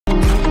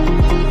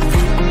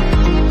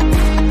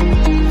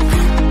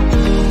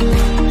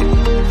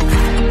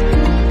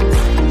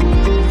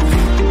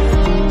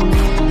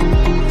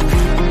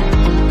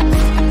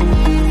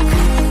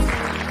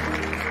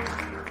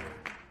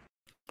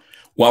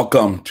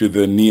Welcome to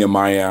the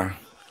Nehemiah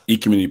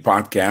E-Community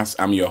Podcast.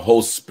 I'm your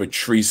host,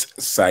 Patrice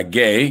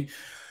Sagay.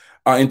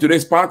 In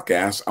today's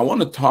podcast, I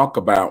want to talk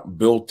about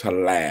Built to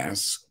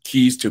Last,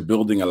 keys to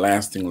building a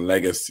lasting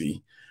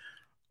legacy.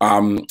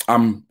 I'm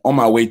on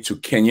my way to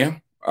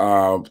Kenya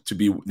to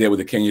be there with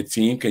the Kenya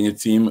team. Kenya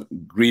team,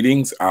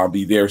 greetings. I'll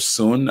be there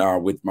soon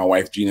with my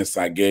wife, Gina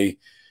Sagay,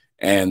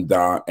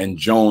 and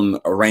Joan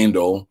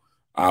Randall,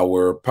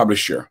 our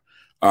publisher.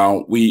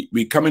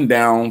 We coming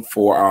down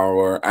for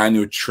our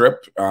annual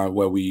trip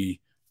where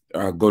we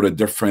go to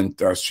different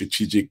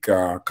strategic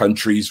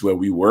countries where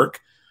we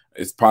work.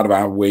 It's part of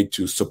our way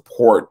to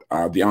support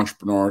the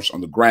entrepreneurs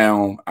on the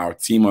ground, our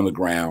team on the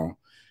ground,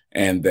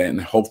 and then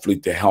hopefully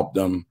to help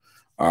them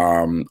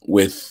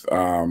with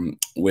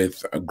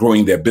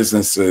growing their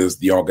businesses,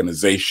 the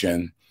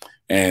organization,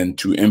 and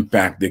to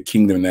impact the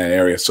kingdom in that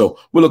area. So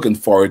we're looking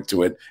forward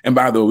to it. And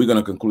by the way, we're going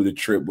to conclude the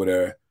trip with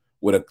a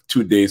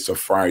 2-day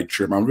safari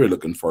trip. I'm really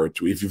looking forward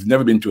to it. If you've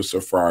never been to a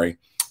safari,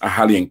 I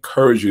highly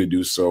encourage you to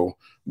do so,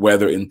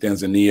 whether in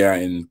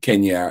Tanzania, in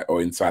Kenya,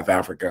 or in South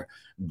Africa.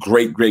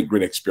 Great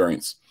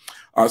experience.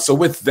 So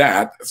with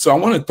that, I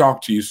want to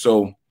talk to you.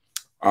 So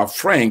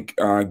Frank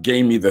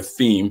gave me the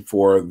theme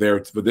for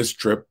this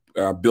trip,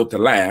 Built to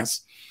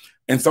Last.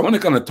 And so I want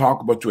to kind of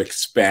talk about what to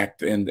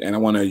expect, and I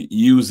want to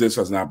use this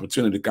as an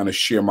opportunity to kind of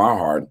share my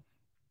heart,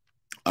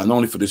 not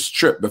only for this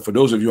trip, but for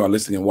those of you who are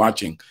listening and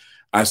watching,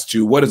 as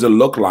to what does it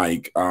look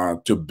like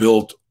to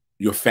build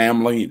your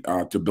family,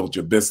 to build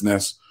your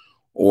business,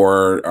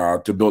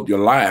 or to build your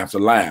life.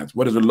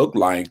 What does it look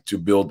like to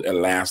build a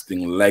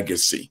lasting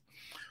legacy?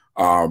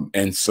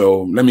 And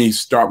so let me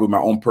start with my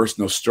own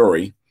personal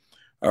story.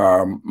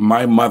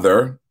 My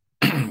mother,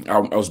 I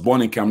was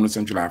born in Cameroon,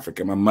 Central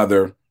Africa. My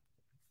mother,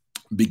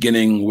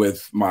 beginning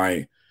with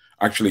my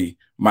great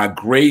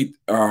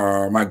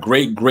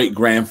great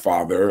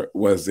grandfather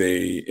was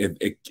a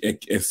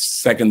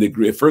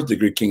first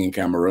degree king in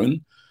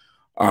Cameroon,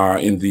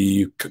 in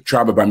the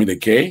tribe of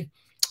Bamileke.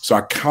 So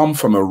I come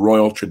from a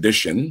royal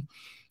tradition,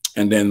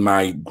 and then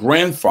my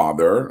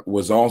grandfather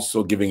was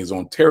also giving his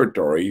own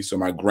territory. So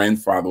my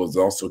grandfather was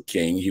also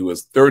king. He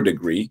was third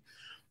degree,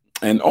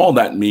 and all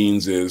that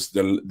means is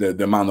the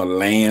amount of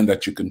land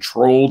that you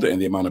controlled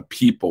and the amount of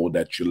people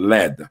that you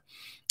led,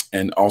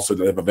 and also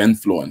the level of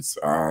influence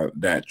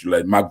that you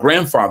led. My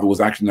grandfather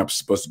was actually not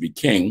supposed to be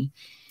king.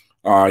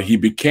 He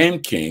became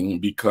king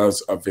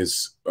because of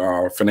his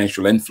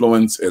financial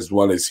influence as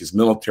well as his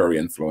military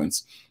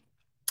influence.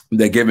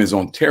 They gave him his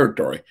own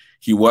territory.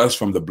 He was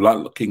from the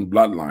king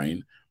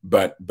bloodline,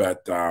 but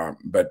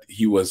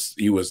he was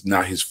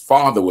not. His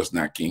father was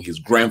not king. His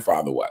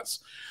grandfather was,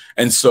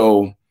 and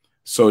so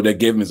they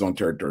gave him his own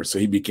territory. So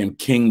he became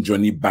King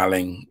Johnny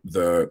Baling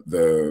the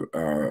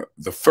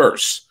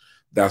first.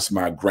 That's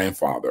my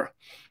grandfather.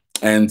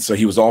 And so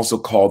he was also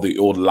called the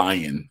Old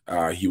Lion.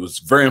 He was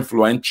very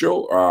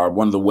influential,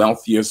 one of the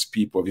wealthiest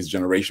people of his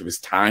generation, of his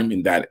time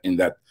in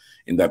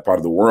that part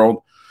of the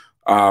world.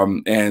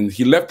 And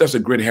he left us a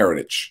great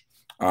heritage.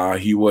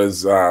 He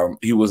was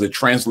a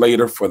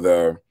translator for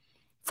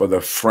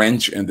the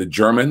French and the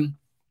German.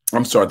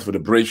 I'm sorry, for the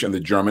British and the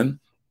German.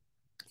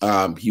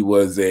 He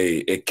was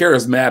a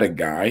charismatic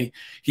guy.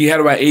 He had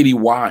about 80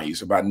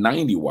 wives, about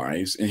 90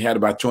 wives, and he had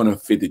about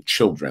 250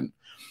 children.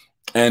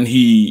 And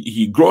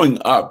he growing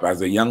up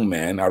as a young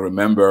man, I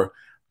remember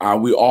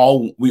we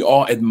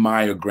all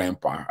admire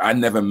Grandpa. I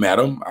never met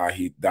him.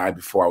 He died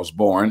before I was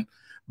born,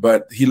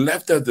 but he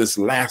left us this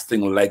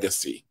lasting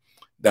legacy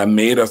that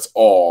made us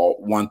all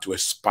want to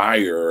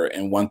aspire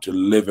and want to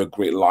live a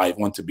great life,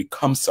 want to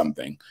become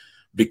something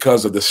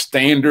because of the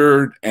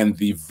standard and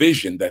the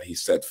vision that he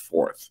set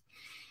forth.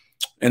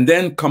 And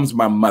then comes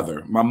my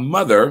mother. My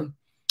mother,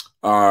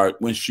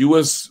 when she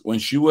was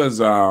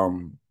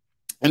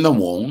in the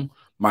womb,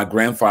 my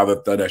grandfather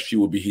thought that she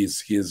would be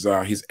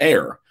his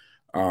heir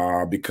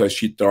because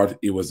she thought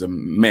it was a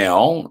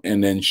male,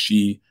 and then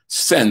she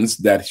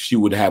sensed that she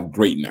would have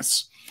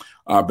greatness.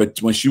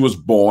 But when she was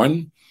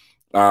born,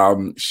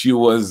 she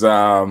was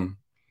a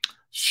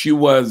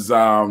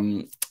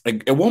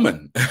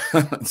woman.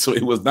 So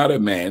it was not a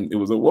man; it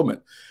was a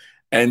woman.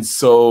 And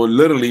so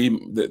literally,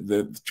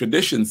 the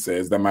tradition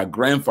says that my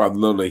grandfather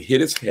literally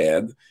hit his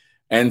head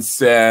and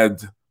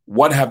said,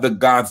 "What have the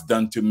gods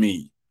done to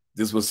me?"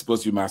 This was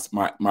supposed to be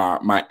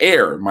my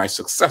heir, my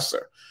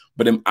successor.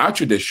 But in our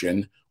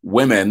tradition,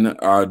 women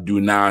do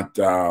not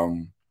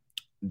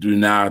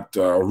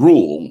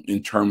rule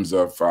in terms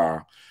of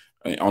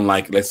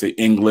unlike, let's say,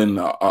 England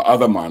or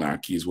other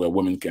monarchies where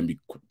women can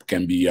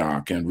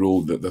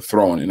rule the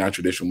throne. In our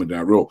tradition, women do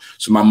not rule.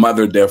 So my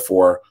mother,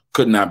 therefore,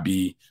 could not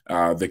be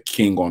the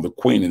king or the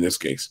queen in this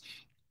case.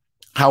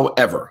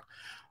 However,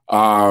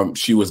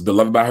 she was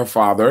beloved by her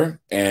father,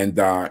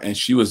 and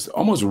she was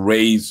almost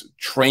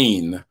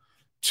trained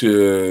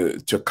to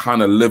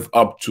kind of live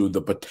up to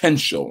the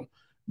potential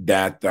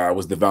that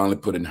was divinely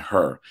put in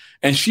her.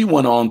 And she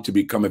went on to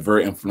become a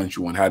very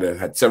influential one,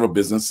 had several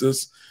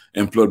businesses,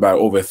 employed by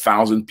over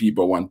 1,000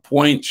 people at one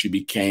point. She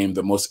became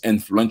the most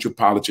influential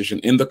politician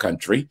in the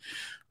country.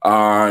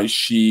 I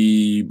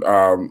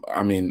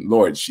mean,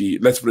 Lord,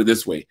 let's put it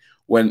this way.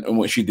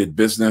 When she did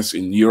business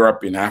in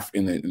Europe, in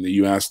the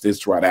United States,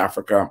 throughout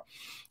Africa,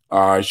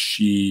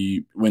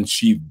 when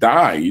she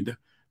died,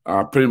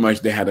 pretty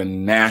much they had a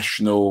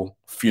national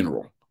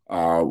funeral.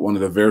 One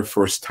of the very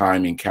first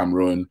time in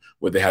Cameroon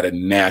where they had a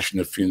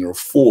national funeral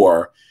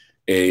for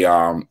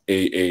an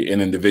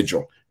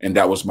individual, and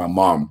that was my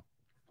mom.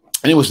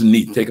 And it was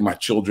neat taking my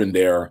children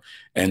there,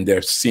 and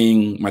they're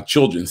seeing my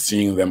children,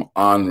 seeing them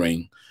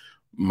honoring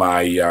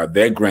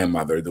their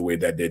grandmother the way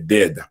that they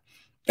did.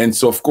 And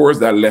so, of course,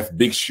 that left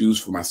big shoes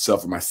for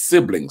myself and my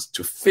siblings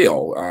to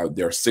fill.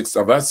 There are 6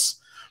 of us.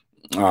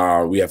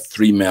 We have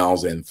 3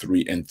 males and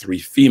three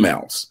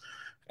females.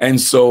 And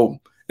so,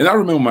 and I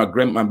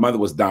remember my mother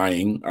was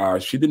dying.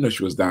 She didn't know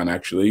she was dying,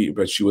 actually,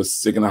 but she was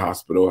sick in the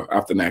hospital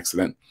after an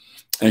accident.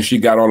 And she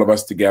got all of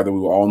us together. We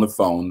were all on the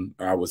phone.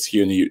 I was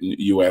here in the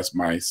U.S.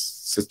 My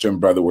sister and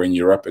brother were in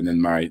Europe, and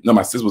then my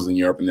sister was in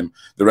Europe, and then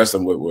the rest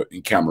of them were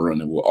in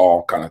Cameroon, and we were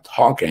all kind of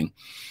talking.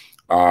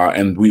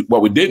 And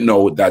what we didn't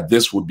know that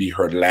this would be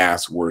her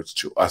last words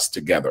to us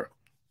together.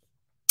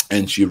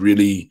 And she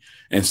really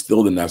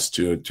instilled in us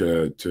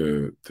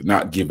to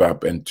not give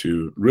up and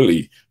to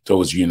really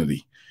towards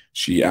unity.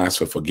 She asked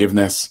for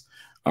forgiveness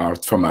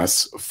from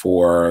us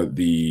for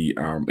the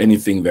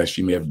anything that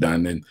she may have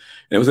done. And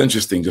it was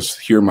interesting just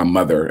hearing my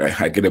mother.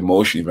 I get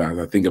emotional as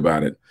I think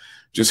about it.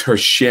 Just her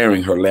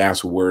sharing her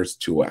last words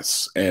to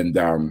us. And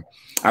I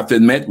have to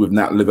admit, we've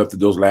not lived up to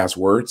those last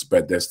words,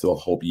 but there's still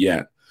hope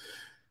yet.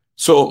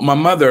 So my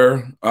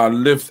mother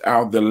lived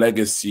out the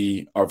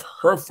legacy of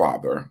her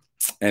father,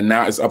 and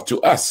now it's up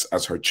to us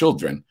as her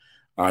children.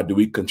 Do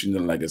we continue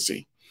the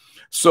legacy?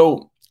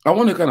 So I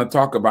want to kind of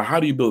talk about how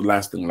do you build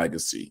lasting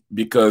legacy?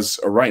 Because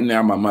right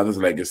now, my mother's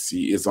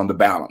legacy is on the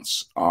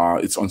balance.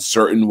 It's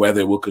uncertain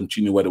whether it will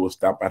continue, whether it will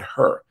stop at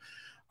her.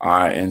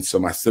 And so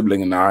my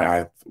sibling and I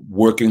are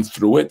working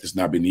through it. It's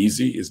not been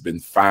easy. It's been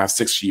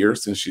 5-6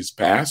 years since she's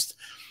passed,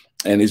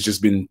 and it's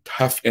just been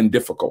tough and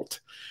difficult.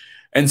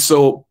 And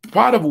so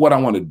part of what I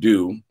want to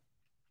do,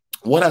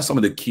 what are some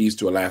of the keys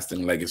to a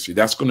lasting legacy?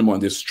 That's going to be on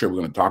this trip we're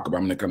going to talk about.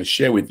 I'm going to kind of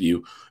share with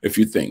you a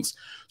few things.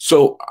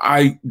 So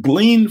I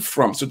gleaned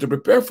so to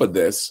prepare for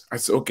this, I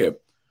said, okay,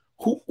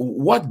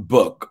 what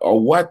book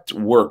or what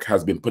work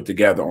has been put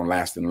together on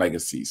lasting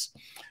legacies?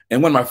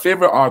 And one of my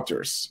favorite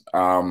authors,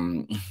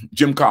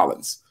 Jim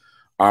Collins,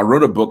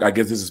 wrote a book. I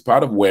guess this is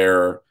part of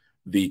where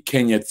the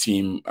Kenya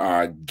team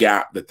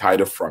got the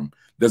title from.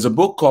 There's a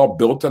book called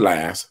Built to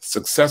Last: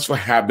 Successful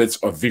Habits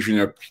of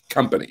Visionary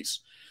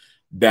Companies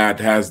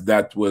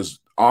that was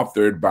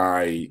authored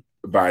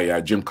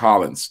by Jim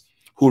Collins,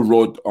 who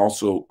wrote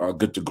also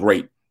Good to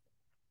Great,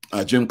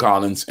 Jim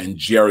Collins and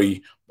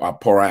Jerry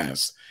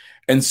Porras.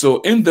 And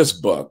so in this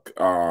book,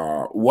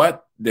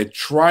 what they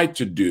tried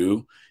to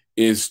do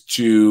is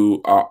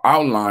to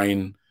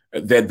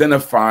they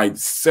identified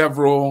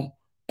several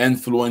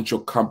influential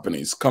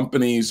companies,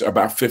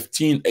 about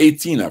 15,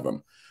 18 of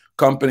them,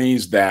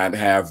 companies that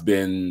have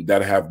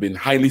been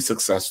highly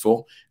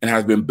successful and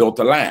has been built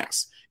to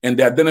last. And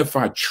they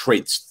identified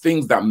traits,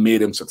 things that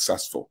made them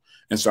successful.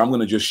 And so I'm going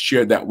to just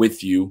share that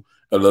with you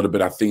a little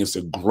bit. I think it's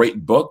a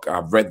great book.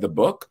 I've read the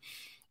book.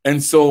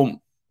 And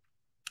so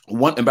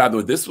and by the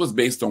way, this was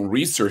based on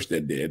research they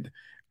did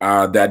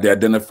that they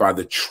identified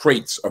the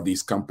traits of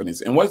these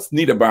companies. And what's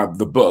neat about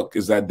the book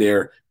is that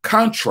there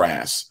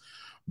contrasts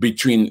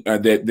between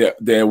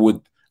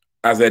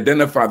as they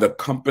identify the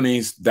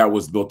companies that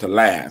was built to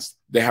last,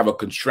 they have a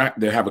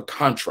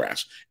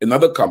contrast.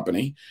 Another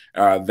company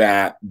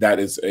that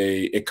is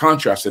a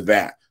contrast to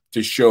that,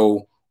 to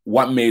show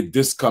what made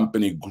this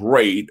company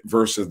great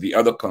versus the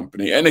other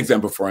company. An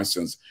example, for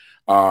instance,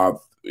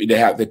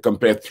 they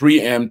compare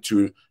 3M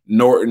to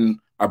Norton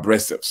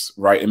Abrasives,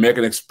 right?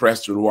 American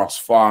Express to Wells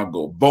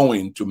Fargo,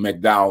 Boeing to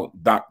McDowell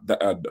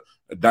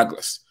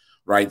Douglas,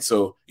 right?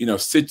 So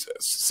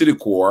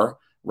Citicorp,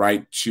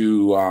 right,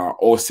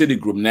 or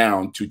Citigroup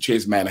now to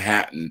Chase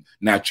Manhattan,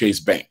 now Chase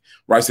Bank,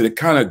 right? So they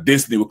kind of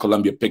Disney with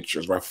Columbia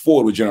Pictures, right?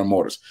 Ford with General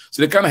Motors.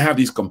 So they kind of have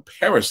these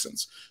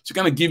comparisons to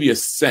kind of give you a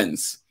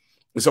sense.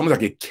 It's almost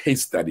like a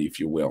case study, if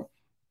you will.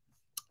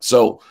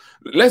 So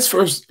let's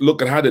first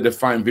look at how they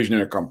define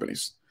visionary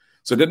companies.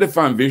 So they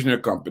define visionary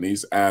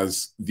companies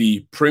as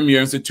the premier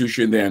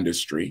institution in their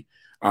industry,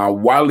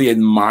 widely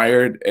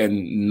admired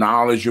and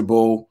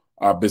knowledgeable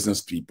business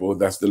people.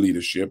 That's the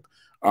leadership.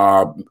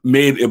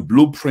 Made a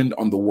blueprint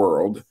on the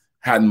world,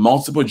 had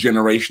multiple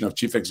generations of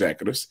chief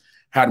executives,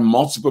 had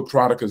multiple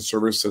product and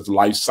services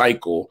life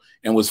cycle,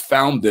 and was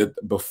founded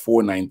before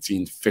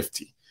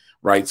 1950,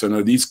 right?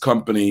 So these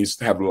companies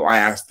have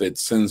lasted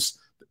since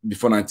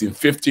before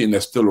 1950, and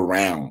they're still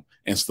around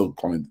and still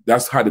going.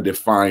 That's how they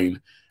define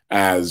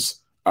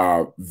as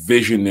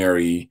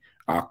visionary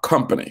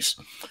companies.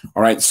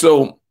 All right,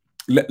 so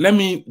let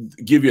me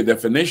give you a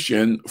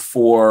definition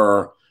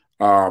for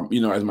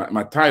as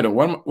my title.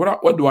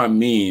 What do I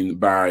mean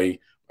by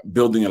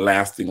building a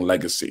lasting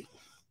legacy?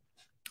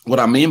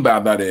 What I mean by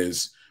that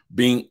is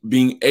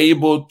being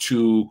able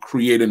to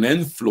create an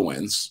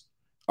influence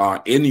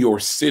in your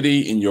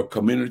city, in your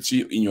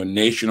community, in your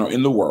nation, or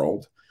in the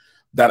world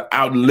that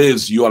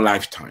outlives your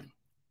lifetime,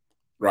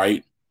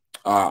 right?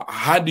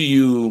 How do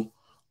you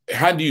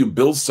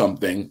build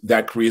something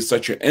that creates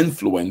such an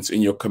influence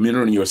in your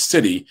community, in your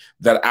city,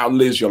 that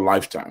outlives your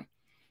lifetime,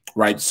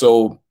 right?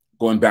 So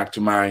going back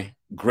to my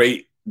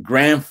great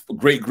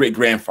great great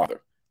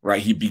grandfather,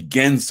 right? He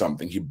began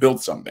something, he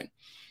built something,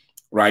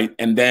 right?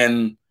 And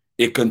then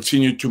it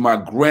continued to my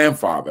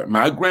grandfather.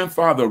 My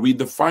grandfather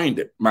redefined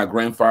it. My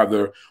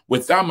grandfather,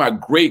 without my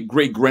great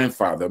great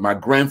grandfather, my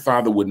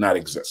grandfather would not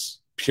exist,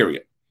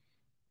 period.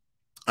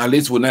 At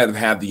least would not have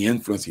had the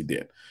influence he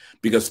did.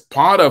 Because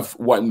part of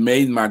what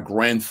made my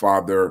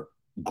grandfather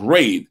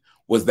great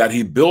was that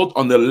he built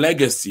on the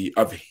legacy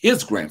of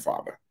his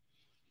grandfather,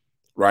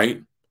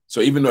 right?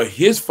 So even though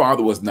his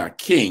father was not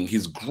king,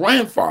 his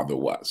grandfather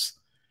was.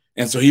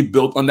 And so he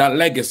built on that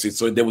legacy.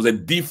 So there was a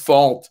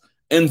default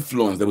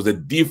influence, there was a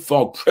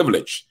default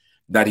privilege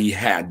that he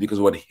had because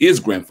of what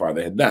his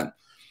grandfather had done.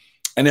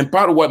 And then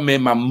part of what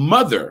made my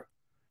mother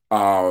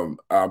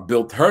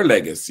built her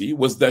legacy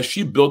was that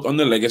she built on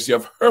the legacy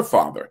of her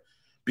father.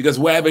 Because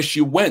wherever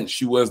she went,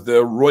 she was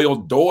the royal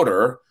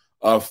daughter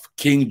of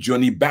King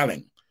Johnny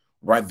Balling,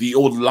 right? The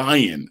old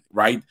lion,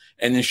 right?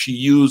 And then she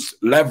used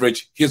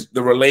leverage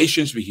the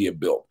relations he had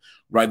built,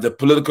 right? The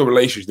political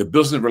relations, the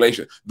business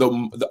relations,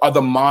 the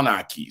other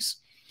monarchies,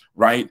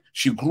 right?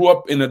 She grew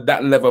up in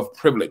that level of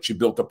privilege. She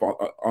built up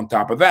on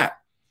top of that.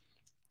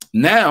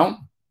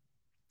 Now,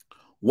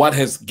 what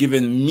has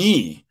given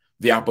me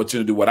the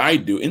opportunity to do what I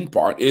do in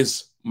part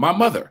is my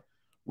mother,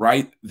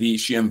 right?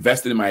 She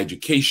invested in my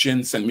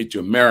education, sent me to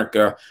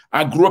America.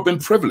 I grew up in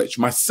privilege.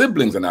 My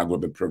siblings and I grew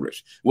up in privilege.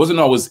 It wasn't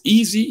always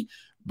easy,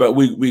 but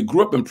we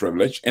grew up in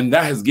privilege, and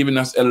that has given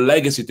us a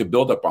legacy to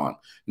build upon.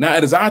 Now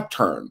it is our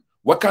turn.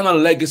 What kind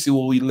of legacy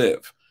will we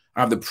live?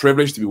 I have the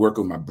privilege to be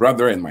working with my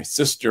brother and my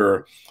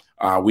sister.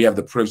 We have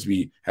the privilege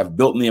to have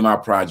built Nehemiah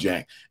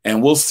Project,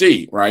 and we'll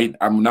see, right?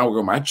 I'm now working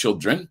with my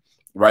children,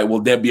 right?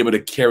 Will they be able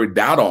to carry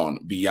that on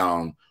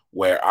beyond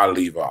where I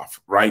leave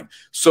off, right?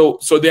 So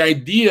the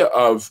idea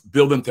of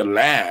building to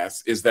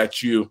last is that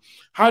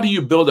how do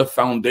you build a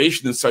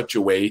foundation in such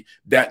a way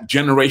that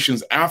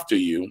generations after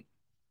you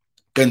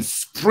can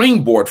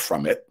springboard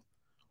from it,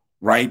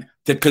 right?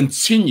 To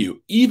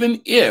continue,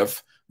 even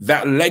if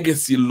that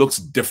legacy looks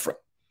different.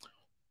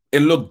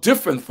 It looked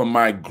different from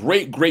my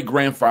great great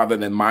grandfather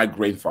than my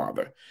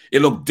grandfather.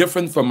 It looked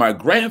different from my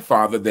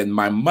grandfather than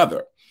my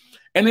mother.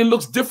 And it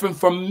looks different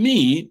from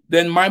me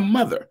than my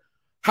mother.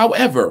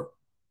 However,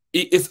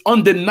 it's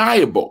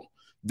undeniable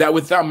that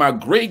without my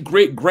great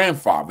great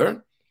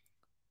grandfather,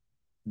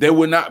 there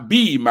would not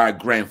be my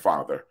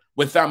grandfather.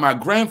 Without my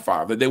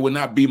grandfather, there would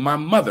not be my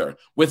mother.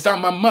 Without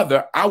my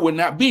mother, I would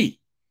not be,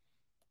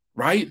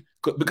 right?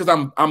 Because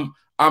I'm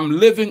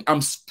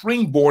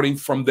springboarding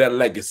from their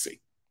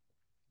legacy,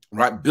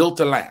 right? Built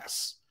to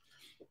last.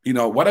 You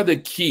know, what are the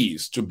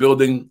keys to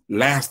building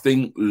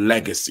lasting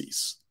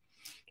legacies,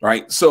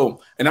 right?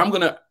 So, and I'm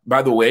going to,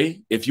 by the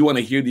way, if you want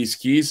to hear these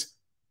keys,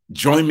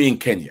 join me in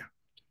Kenya,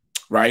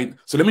 right?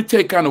 So let me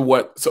tell you kind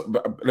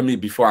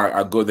of before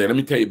I go there, let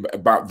me tell you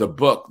about the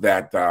book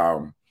that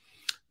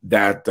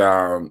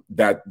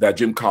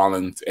Jim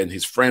Collins and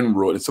his friend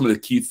wrote, and some of the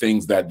key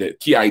things the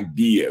key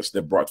ideas they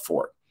brought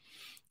forth,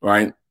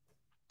 right?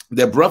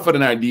 They brought forth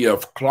an idea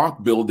of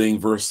clock building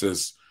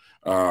versus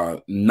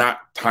not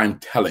time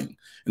telling.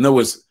 In other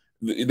words,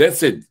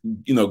 that's it.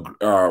 You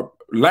know,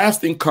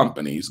 lasting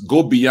companies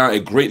go beyond a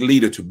great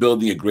leader to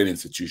building a great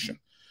institution.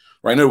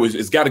 Right? In other words,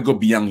 it's got to go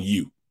beyond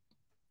you.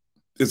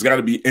 It's got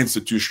to be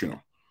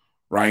institutional,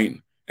 right?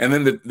 And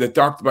then they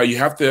talked about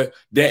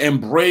they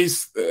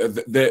embrace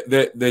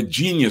the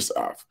genius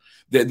of,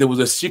 there was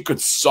a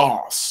secret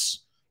sauce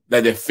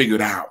that they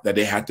figured out that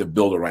they had to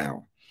build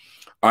around.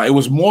 It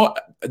was more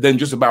than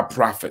just about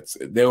profits.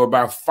 They were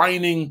about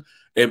finding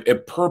a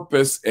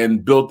purpose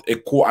and build a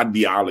core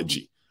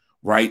ideology,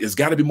 right? It's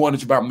got to be more than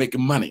just about making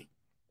money.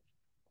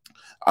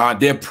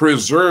 They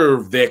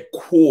preserve their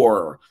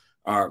core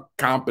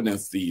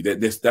competency,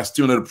 that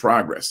student of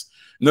progress.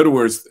 In other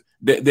words,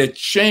 they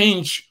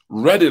change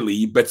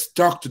readily, but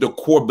stuck to the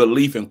core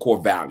belief and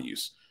core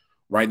values,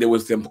 right? There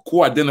was some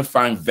core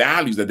identifying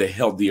values that they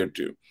held dear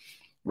to,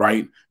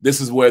 right?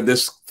 This is where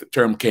this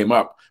term came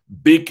up: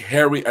 big,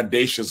 hairy,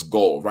 audacious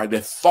goal, right?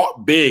 They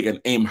thought big and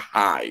aimed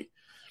high,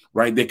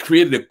 right? They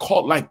created a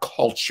cult-like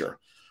culture,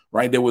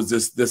 right? There was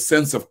this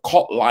sense of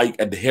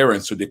cult-like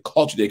adherence to the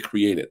culture they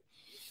created,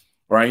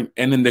 right?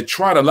 And then they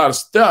tried a lot of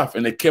stuff,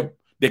 and they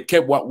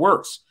kept what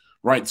works,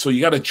 right? So you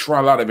got to try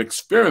a lot of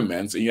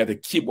experiments, and you have to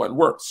keep what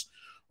works,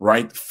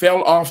 right?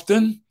 Fail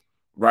often,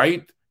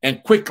 right?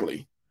 And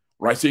quickly,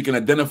 right? So you can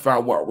identify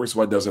what works,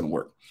 what doesn't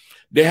work.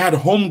 They had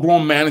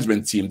homegrown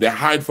management team. They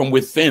hired from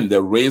within. They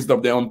raised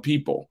up their own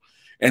people.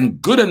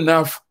 And good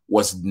enough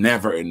was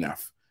never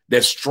enough.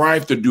 They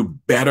strive to do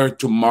better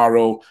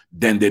tomorrow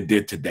than they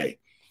did today,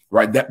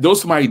 right?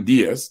 Those are my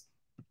ideas,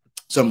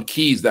 some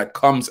keys that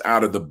comes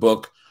out of the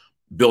book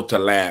Built to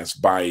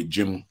Last by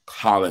Jim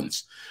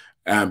Collins,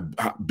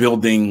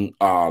 building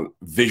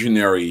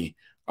visionary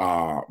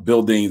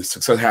building the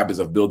success habits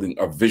of building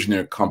of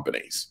visionary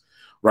companies.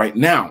 Right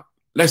now,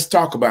 let's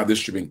talk about this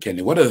trip in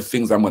Kenya. What are the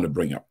things I'm going to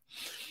bring up?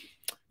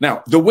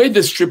 Now, the way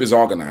this trip is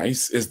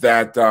organized is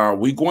that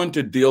we're going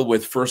to deal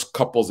with first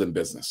couples in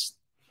business.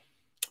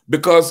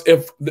 Because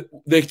if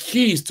the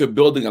keys to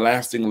building a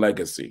lasting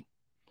legacy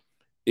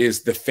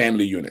is the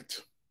family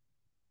unit.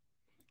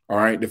 All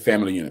right, the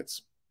family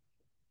units.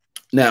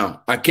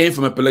 Now, I came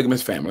from a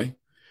polygamous family.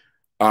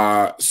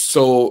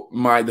 So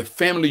the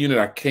family unit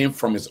I came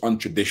from is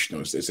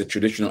untraditional. It's a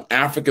traditional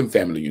African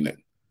family unit.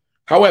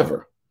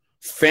 However,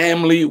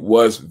 family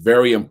was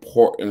very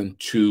important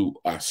to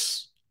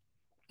us.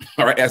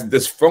 All right, as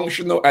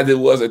dysfunctional as it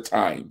was at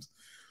times,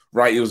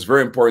 right? It was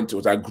very important to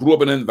us. I grew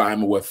up in an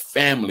environment where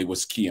family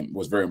was key and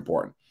was very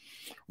important,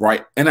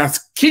 right? And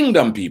as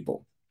kingdom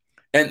people,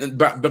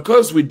 but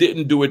because we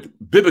didn't do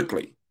it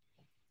biblically,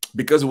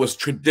 because it was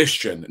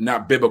tradition,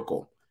 not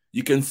biblical,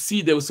 you can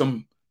see there's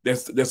some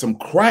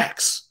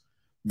cracks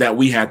that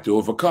we had to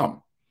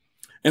overcome.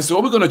 And so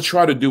what we're going to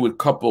try to do with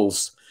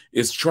couples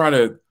is try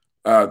to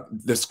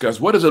discuss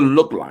what does it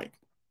look like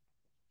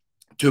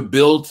to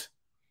build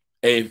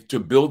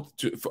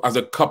as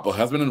a couple,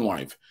 husband and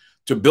wife,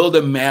 to build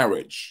a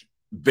marriage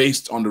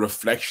based on the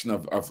reflection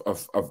of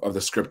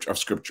the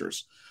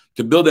scriptures,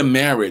 to build a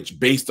marriage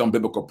based on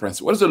biblical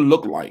principles. What does it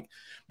look like?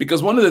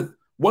 Because one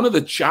of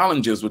the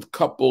challenges with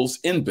couples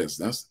in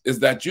business is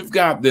that you've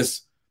got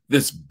this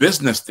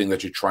business thing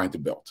that you're trying to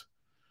build,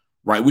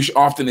 right? Which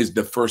often is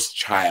the first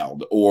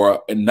child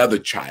or another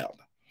child,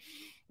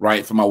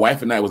 right? For my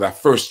wife and I, it was our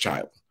first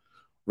child,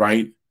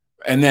 right?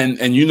 And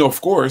of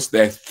course,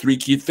 there's three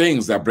key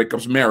things that break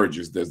up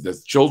marriages.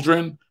 There's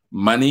children,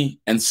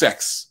 money, and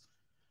sex.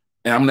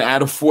 And I'm going to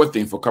add a fourth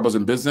thing for couples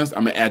in business.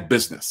 I'm going to add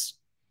business,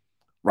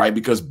 right?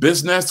 Because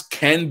business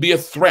can be a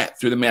threat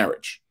to the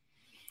marriage.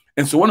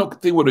 And so one of the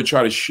things we're going to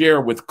try to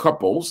share with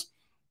couples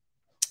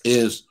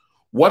is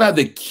what are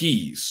the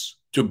keys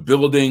to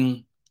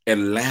building a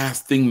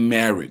lasting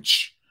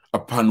marriage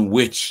upon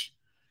which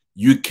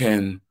you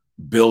can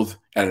build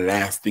a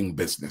lasting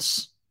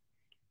business,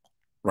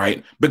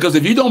 right? Because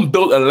if you don't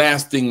build a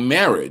lasting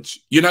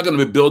marriage, you're not going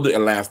to be building a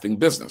lasting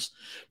business.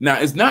 Now,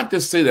 it's not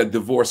to say that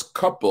divorced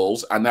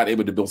couples are not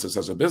able to build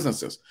successful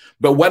businesses,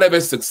 but whatever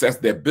success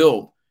they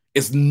build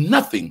is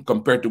nothing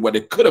compared to what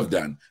they could have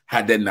done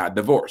had they not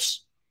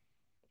divorced.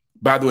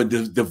 By the way,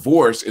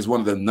 divorce is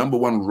one of the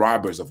 #1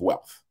 robbers of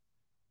wealth,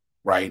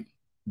 right?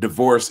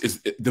 Divorce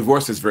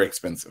is very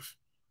expensive.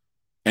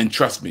 And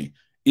trust me,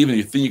 even if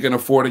you think you can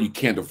afford it, you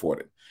can't afford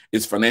it.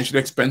 It's financially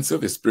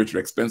expensive, it's spiritually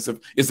expensive,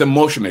 it's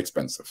emotionally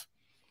expensive,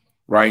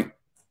 right?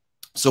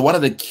 So what are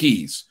the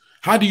keys?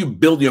 How do you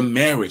build your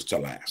marriage to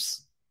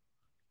last,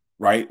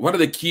 right? What are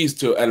the keys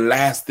to a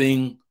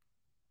lasting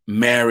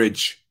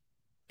marriage,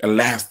 a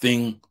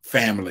lasting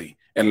family,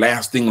 a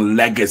lasting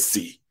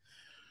legacy?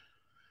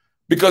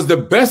 Because the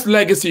best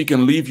legacy you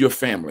can leave your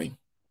family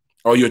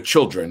or your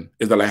children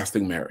is a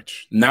lasting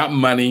marriage. Not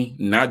money,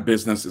 not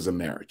business, is a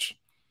marriage.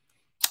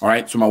 All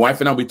right. So my wife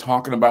and I will be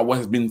talking about what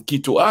has been key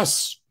to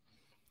us,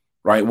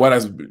 right? What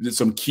has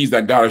some keys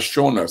that God has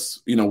shown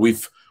us. You know,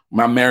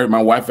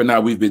 my wife and I,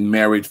 we've been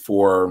married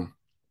for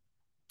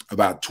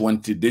about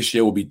this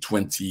year will be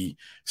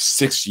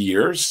 26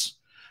 years.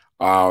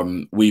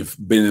 We've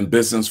been in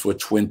business for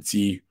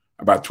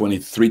about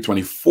 23,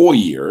 24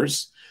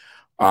 years.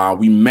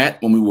 We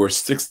met when we were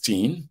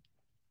 16,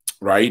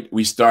 right?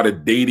 We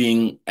started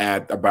dating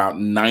at about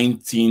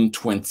 19,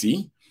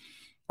 20,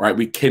 right?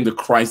 We came to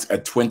Christ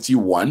at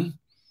 21,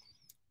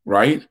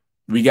 right?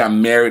 We got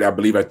married, I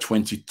believe, at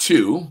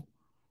 22,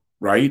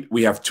 right?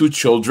 We have 2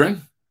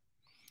 children,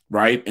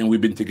 right? And we've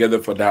been together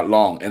for that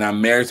long. And our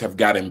marriages have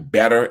gotten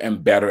better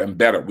and better and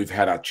better. We've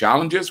had our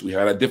challenges, we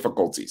had our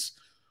difficulties,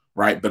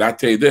 right? But I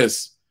tell you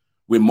this,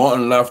 we're more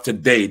in love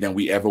today than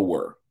we ever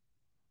were,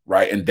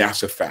 right? And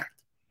that's a fact.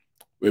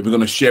 We're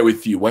going to share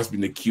with you what's been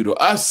the key to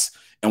us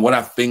and what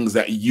are things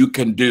that you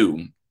can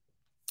do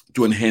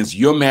to enhance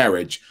your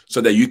marriage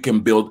so that you can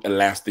build a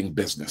lasting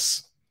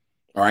business.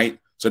 All right.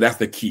 So that's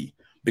the key,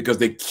 because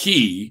the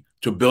key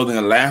to building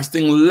a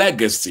lasting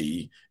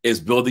legacy is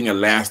building a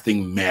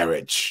lasting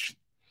marriage.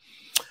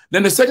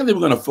 Then the second thing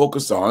we're going to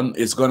focus on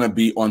is going to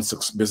be on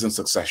business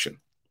succession.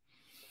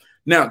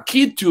 Now,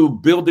 key to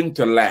building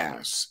to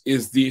last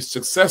is the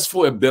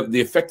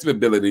effective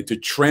ability to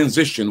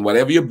transition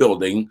whatever you're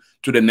building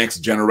to the next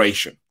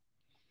generation,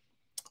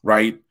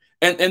 right?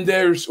 And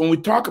when we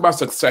talk about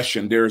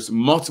succession, there's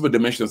multiple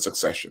dimensions of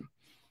succession,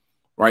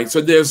 right?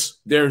 So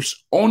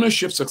there's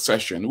ownership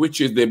succession,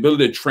 which is the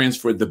ability to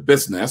transfer the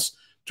business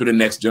to the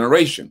next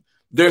generation.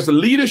 There's a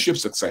leadership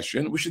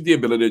succession, which is the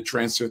ability to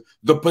transfer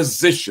the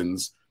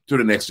positions to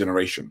the next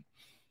generation.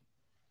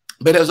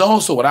 But there's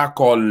also what I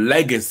call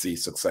legacy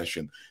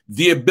succession,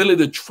 the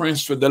ability to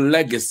transfer the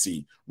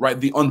legacy, right,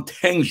 the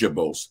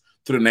intangibles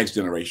to the next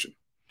generation.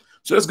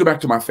 So let's go back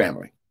to my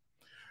family.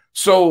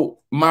 So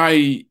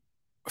my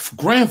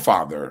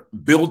grandfather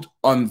built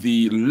on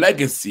the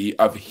legacy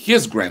of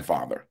his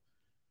grandfather,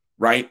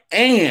 right?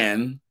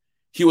 And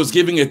he was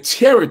giving a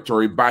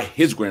territory by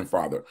his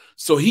grandfather.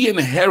 So he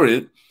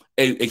inherited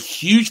a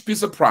huge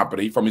piece of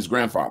property from his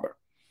grandfather,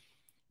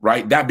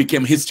 right? That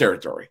became his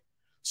territory.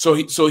 So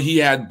he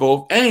had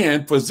both,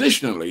 and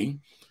positionally,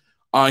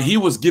 he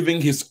was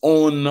giving his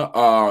own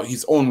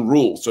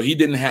rules. So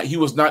he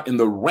was not in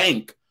the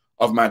rank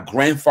of my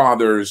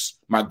grandfather's,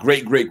 my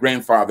great great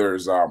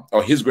grandfather's,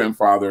 or his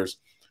grandfather's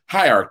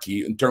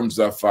hierarchy in terms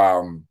of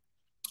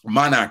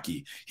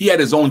monarchy. He had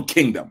his own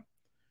kingdom,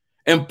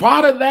 and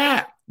part of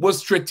that was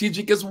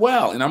strategic as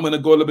well. And I'm going to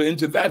go a little bit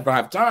into that if I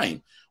have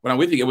time. When I'm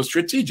with you, it was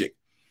strategic.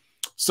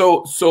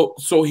 So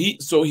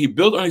he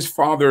built on his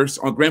grandfather's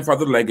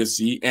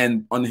legacy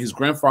and on his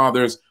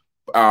grandfather's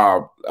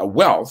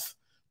wealth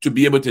to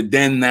be able to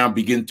then now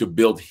begin to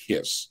build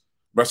his.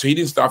 Right. So he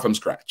didn't start from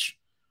scratch,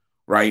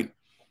 right?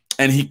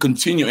 And he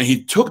continued, and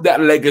he took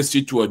that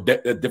legacy to a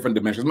different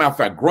dimension. As a matter of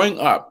fact, growing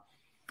up,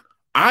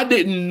 I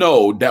didn't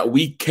know that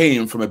we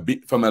came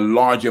from a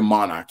larger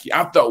monarchy.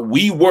 I thought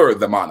we were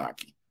the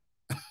monarchy,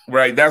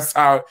 right? That's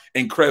how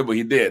incredible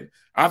he did.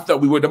 I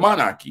thought we were the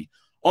monarchy.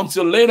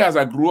 Until later, as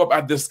I grew up, I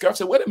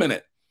discovered, wait a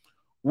minute,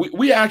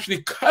 we are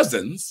actually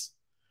cousins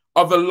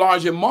of a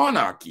larger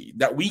monarchy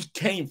that we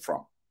came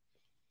from,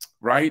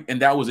 right?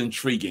 And that was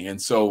intriguing.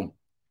 And so,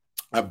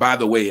 by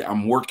the way,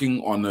 I'm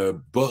working on a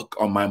book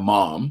on my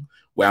mom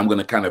where I'm going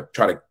to kind of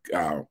try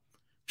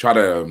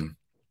to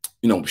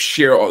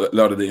share a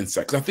lot of the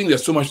insights. I think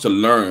there's so much to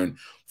learn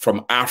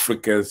from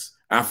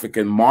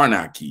African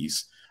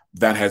monarchies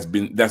that's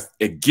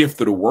a gift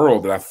to the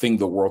world that I think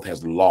the world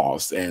has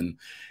lost. And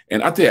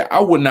I tell you, I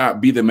would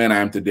not be the man I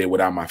am today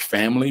without my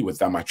family,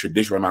 without my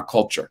tradition, without my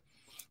culture.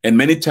 And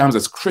many times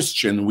as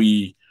Christian,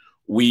 we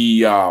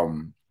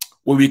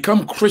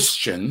become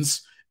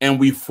Christians and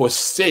we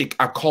forsake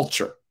our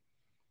culture.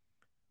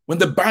 When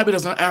the Bible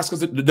does not ask us,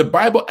 the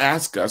Bible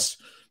asks us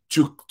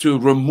to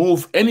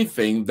remove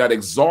anything that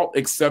exalts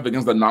itself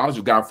against the knowledge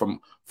of God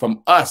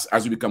from us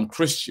as we become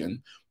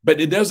Christian,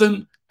 but it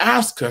doesn't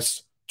ask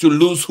us to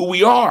lose who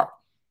we are,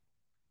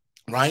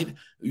 right?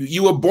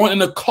 You were born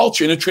in a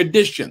culture, in a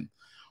tradition,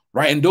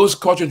 right? And those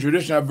culture and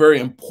traditions are very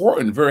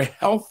important, very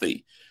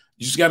healthy.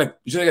 You just gotta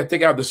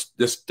take out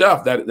the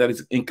stuff that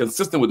is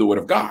inconsistent with the Word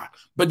of God.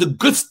 But the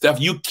good stuff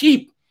you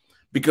keep,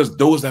 because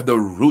those are the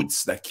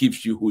roots that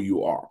keeps you who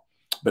you are.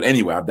 But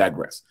anyway, I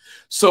digress.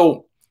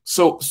 So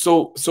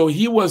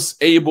he was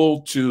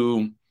able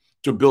to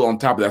build on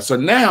top of that. So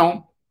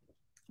now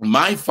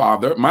my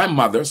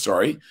mother,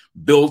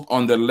 built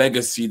on the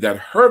legacy that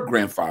her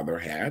grandfather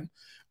had.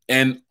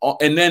 And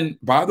then,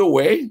 by the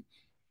way,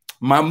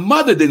 my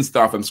mother didn't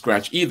start from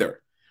scratch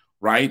either,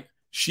 right?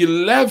 She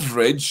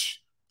leveraged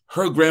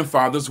her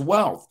grandfather's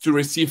wealth to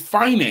receive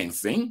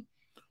financing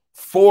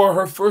for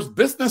her first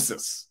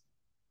businesses,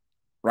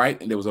 right?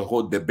 And there was a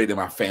whole debate in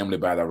my family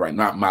about that right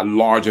now, my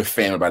larger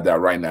family about that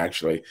right now,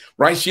 actually,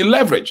 right? She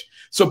leveraged.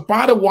 So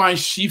part of why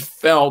she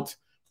felt,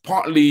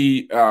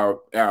 partly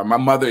my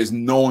mother is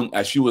known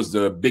as she was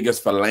the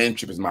biggest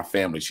philanthropist in my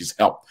family. She's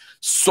helped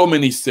so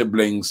many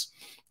siblings,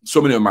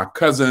 so many of my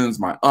cousins,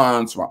 my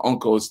aunts, my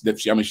uncles.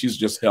 She's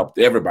just helped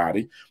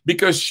everybody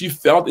because she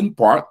felt in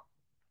part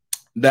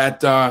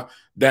that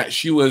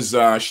she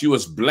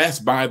was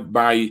blessed by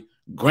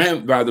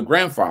the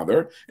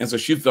grandfather, and so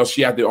she felt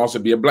she had to also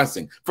be a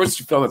blessing. First,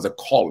 she felt as a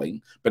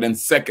calling, but then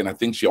second, I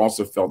think she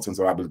also felt a sense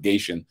of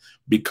obligation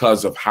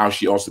because of how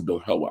she also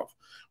built her wealth,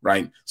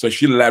 right? So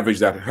she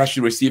leveraged that. How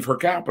she received her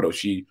capital,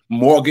 she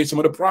mortgaged some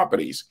of the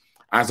properties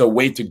as a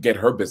way to get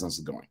her business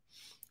going,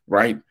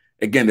 right?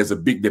 Again, there's a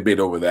big debate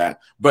over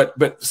that, but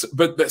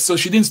so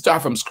she didn't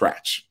start from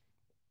scratch.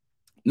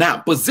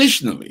 Now,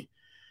 positionally,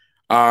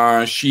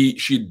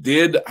 she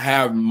did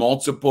have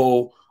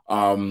multiple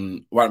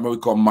what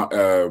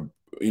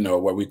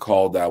we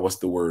call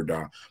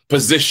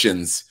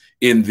positions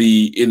in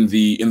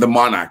the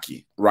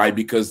monarchy, right?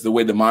 Because the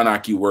way the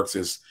monarchy works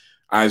is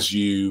as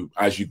you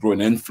grow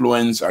in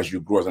influence, as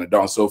you grow as an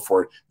adult and so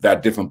forth, there are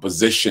different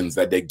positions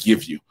that they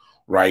give you,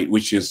 right?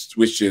 Which is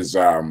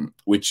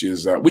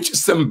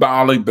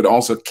symbolic, but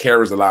also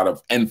carries a lot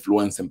of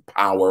influence and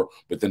power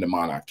within the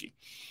monarchy.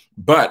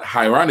 But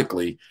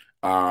ironically,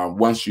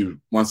 once you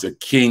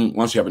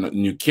have a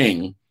new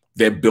king,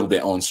 they build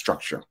their own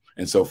structure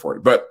and so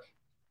forth. But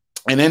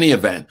in any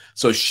event,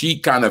 so she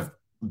kind of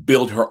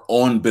built her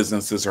own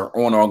businesses, her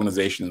own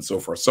organization, and so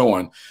forth, so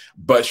on.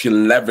 But she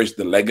leveraged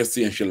the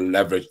legacy and she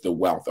leveraged the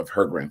wealth of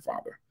her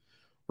grandfather,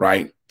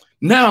 right?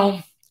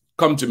 Now,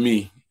 come to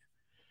me.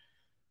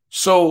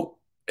 So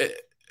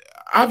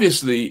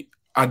obviously,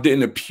 I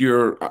didn't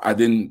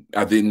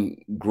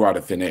grow out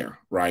of thin air,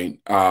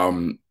 right?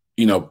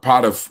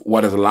 Part of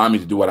what has allowed me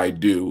to do what I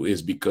do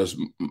is because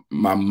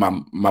my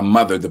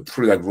mother, the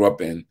period I grew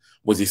up in,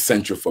 was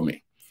essential for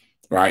me,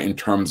 right? In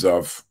terms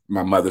of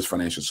my mother's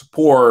financial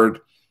support,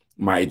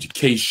 my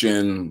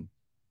education,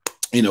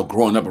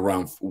 growing up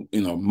around,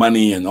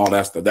 money and all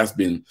that stuff, that's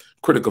been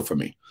critical for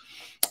me.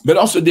 But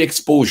also the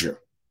exposure,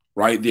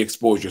 right? The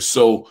exposure.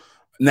 So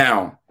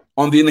now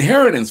On the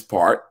inheritance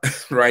part,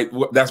 right,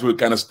 that's where we're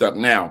kind of stuck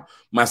now.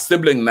 My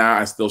sibling now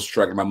are still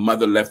struggling. My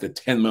mother left a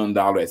 $10 million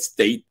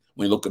estate.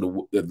 When you look at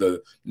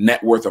the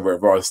net worth of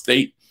our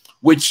estate,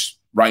 which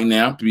right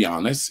now, to be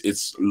honest,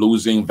 it's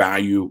losing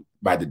value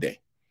by the day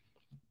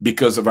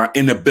because of our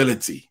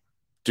inability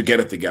to get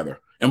it together.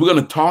 And we're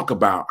going to talk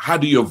about how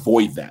do you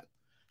avoid that?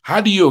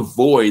 How do you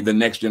avoid the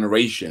next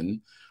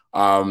generation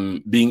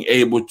being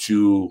able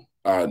to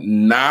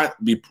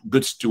not be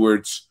good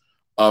stewards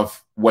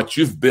of what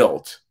you've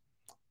built,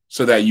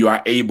 so that you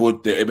are able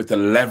to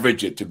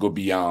leverage it to go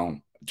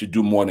beyond, to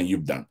do more than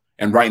you've done.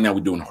 And right now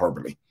we're doing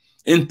horribly.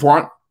 In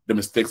part, the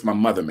mistakes my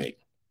mother made,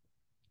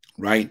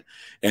 right?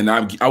 And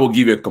I will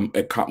give you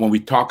when we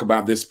talk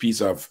about this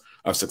piece of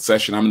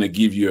succession, I'm going to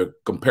give you a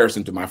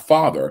comparison to my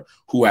father,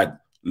 who had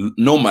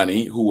no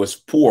money, who was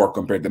poor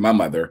compared to my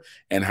mother,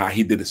 and how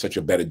he did such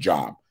a better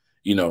job.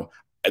 You know,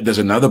 there's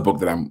another book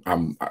that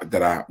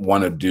I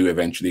want to do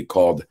eventually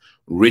called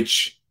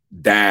Rich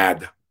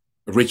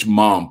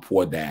Mom,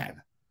 Poor Dad.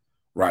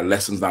 Right,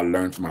 lessons I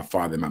learned from my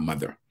father and my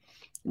mother,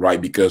 right?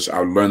 Because I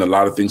learned a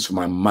lot of things from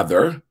my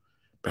mother,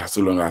 but I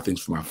still learned a lot of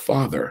things from my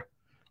father,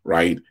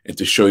 right? And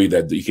to show you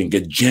that you can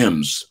get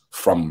gems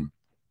from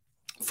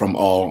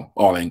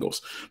all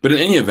angles. But in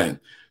any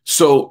event,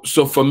 so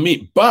for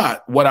me,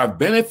 but what I've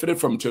benefited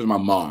from in terms of my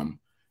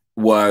mom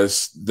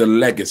was the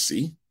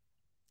legacy,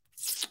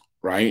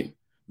 right?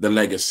 The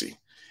legacy.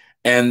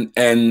 And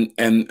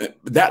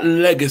that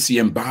legacy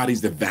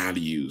embodies the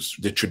values,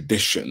 the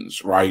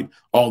traditions, right?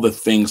 All the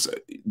things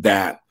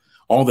that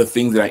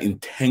are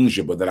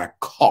intangible that I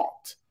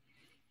caught.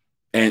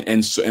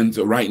 And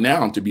so right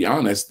now, to be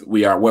honest,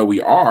 we are where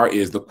we are.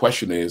 Is the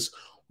question is,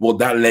 will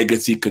that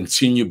legacy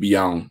continue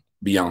beyond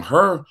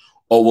her,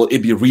 or will it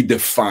be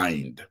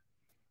redefined?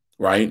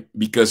 Right?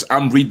 Because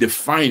I'm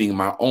redefining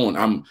my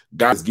own.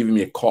 God is giving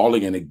me a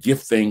calling and a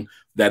gifting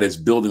that is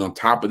building on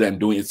top of that and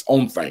doing its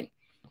own thing.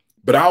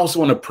 But I also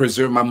want to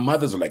preserve my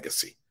mother's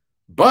legacy.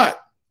 But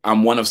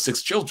I'm one of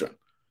 6 children,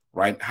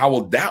 right? How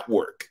will that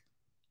work,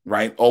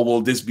 right? Or will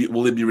it be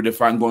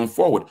redefined going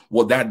forward?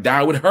 Will that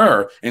die with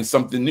her and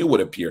something new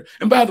would appear?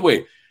 And by the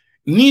way,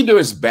 neither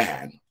is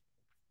bad.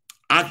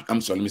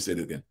 I'm sorry, let me say it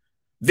again.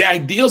 The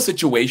ideal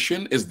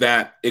situation is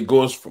that it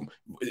goes from,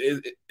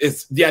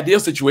 it's the ideal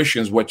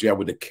situation is what you have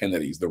with the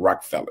Kennedys, the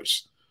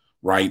Rockefellers,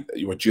 right?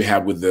 What you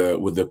have with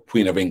the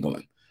Queen of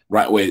England,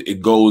 right? Where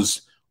it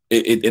goes,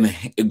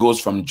 it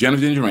goes from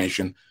generation to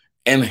generation,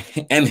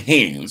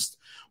 enhanced,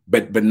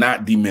 but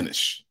not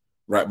diminished,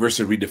 right?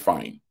 Versus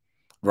redefined,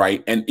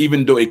 right? And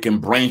even though it can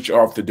branch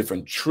off to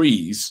different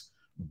trees,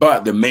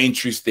 but the main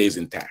tree stays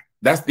intact.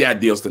 That's the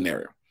ideal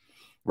scenario,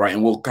 right?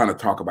 And we'll kind of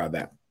talk about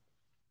that.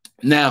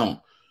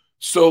 Now,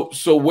 so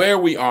where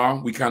we are,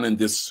 we kind of in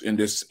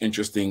this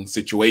interesting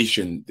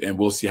situation, and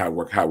we'll see how it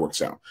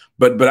works out.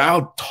 But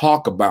I'll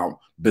talk about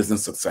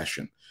business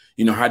succession.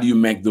 You know, how do you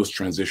make those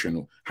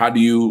transition? How do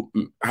you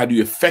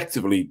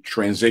effectively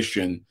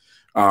transition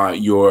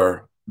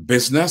your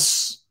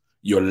business,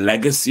 your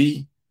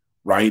legacy,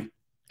 right,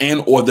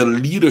 and or the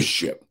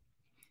leadership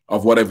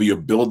of whatever you're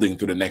building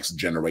to the next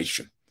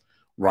generation,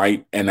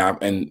 right? And I'm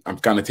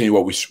kind of telling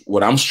you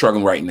what I'm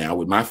struggling right now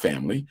with my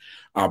family,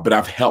 but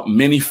I've helped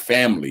many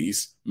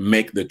families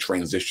make the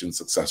transition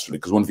successfully,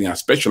 because one thing I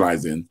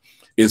specialize in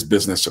is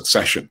business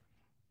succession.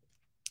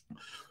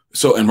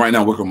 So, and right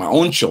now I'm working with my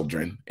own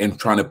children and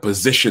trying to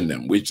position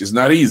them, which is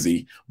not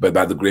easy, but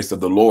by the grace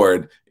of the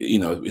Lord, you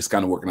know, it's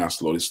kind of working out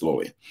slowly.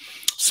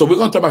 So we're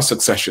going to talk about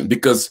succession,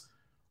 because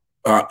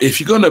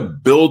if you're going to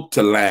build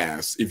to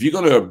last, if you're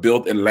going to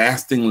build a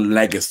lasting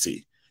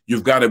legacy,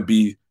 you got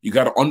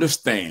to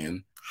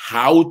understand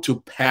how to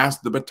pass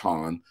the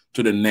baton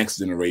to the next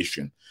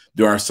generation.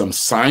 There are some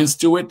science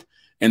to it,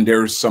 and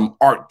there's some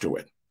art to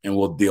it, and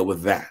we'll deal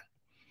with that.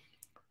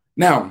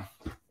 Now,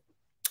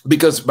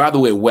 because, by the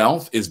way,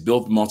 wealth is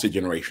built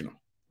multi-generational.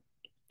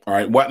 All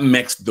right. What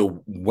makes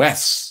the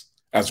West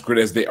as great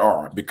as they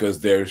are?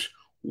 Because there's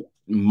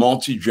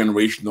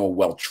multi-generational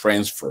wealth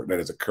transfer that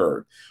has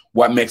occurred.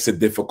 What makes it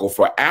difficult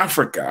for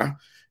Africa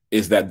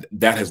is that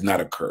has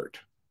not occurred.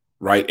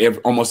 Right.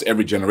 Almost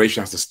every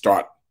generation has to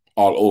start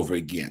all over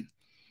again.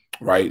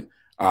 Right.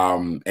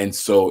 And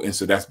so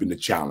that's been the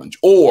challenge.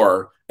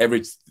 Or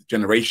every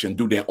generation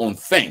do their own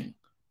thing.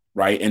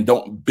 Right. And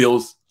don't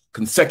build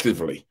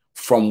consecutively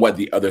from what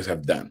the others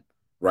have done,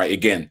 right?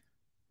 Again,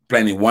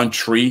 planting one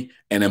tree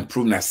and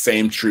improving that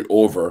same tree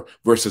over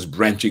versus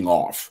branching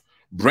off.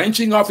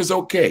 Branching off is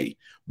okay,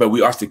 but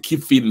we have to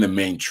keep feeding the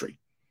main tree,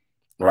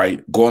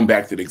 right? Going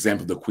back to the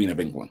example of the Queen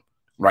of England,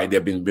 right?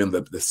 They've been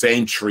building the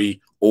same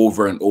tree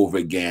over and over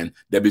again.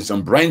 There've been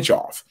some branch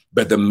off,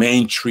 but the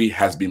main tree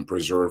has been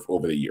preserved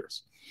over the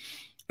years.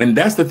 And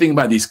that's the thing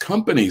about these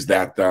companies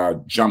that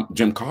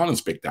Jim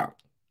Collins picked out.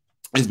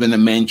 It's been the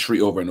main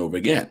tree over and over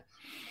again.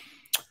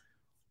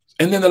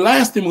 And then the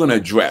last thing we're going to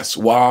address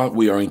while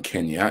we are in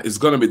Kenya is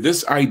going to be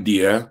this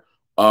idea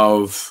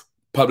of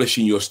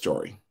publishing your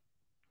story.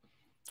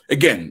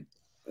 Again,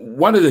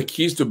 one of the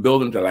keys to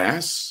building to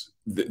last,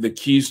 the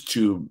keys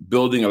to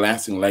building a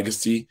lasting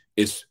legacy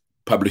is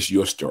publish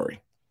your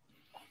story.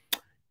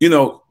 You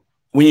know,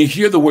 when you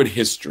hear the word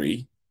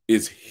history,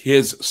 it's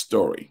his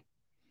story.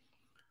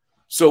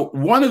 So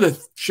one of the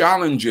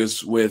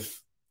challenges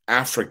with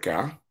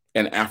Africa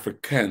and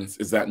Africans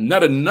is that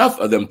not enough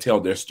of them tell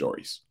their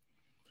stories.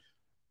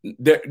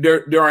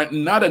 There are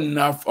not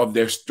enough of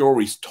their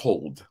stories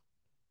told.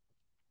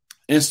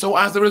 And so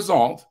as a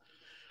result,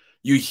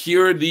 you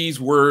hear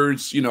these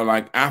words, you know,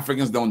 like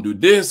Africans don't do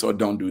this or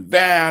don't do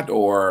that,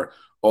 or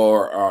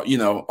you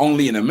know,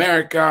 only in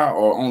America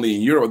or only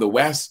in Europe or the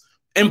West,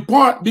 in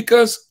part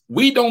because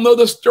we don't know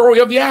the story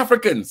of the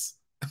Africans.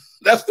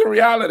 That's the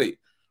reality,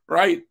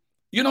 right?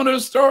 You don't know the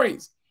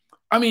stories.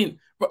 I mean,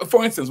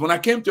 for instance, when I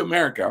came to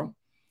America,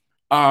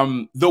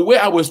 the way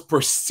I was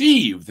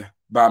perceived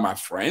by my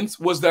friends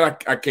was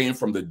that I came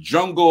from the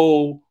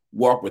jungle,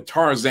 walked with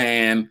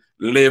Tarzan,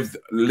 lived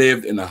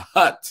in a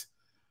hut,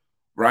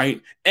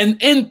 right?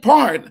 And in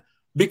part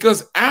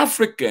because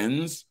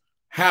Africans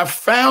have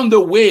found a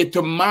way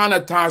to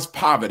monetize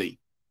poverty.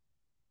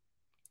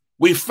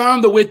 We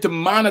found a way to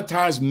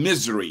monetize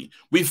misery.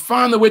 We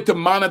found a way to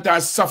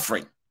monetize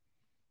suffering.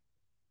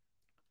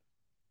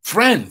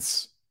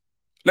 Friends,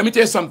 let me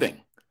tell you something.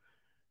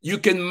 You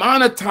can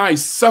monetize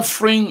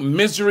suffering,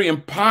 misery,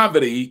 and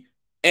poverty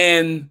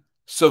and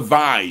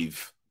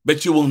survive,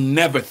 but you will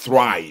never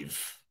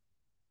thrive.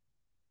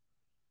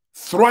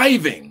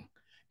 Thriving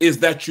is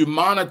that you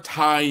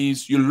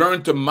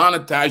learn to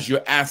monetize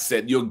your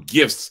asset, your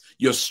gifts,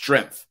 your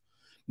strength,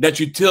 that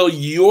you tell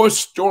your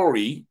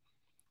story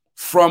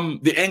from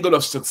the angle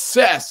of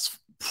success,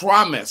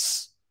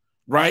 promise,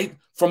 right?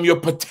 From your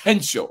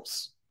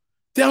potentials.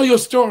 Tell your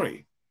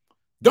story.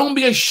 Don't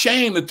be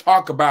ashamed to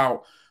talk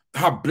about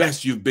how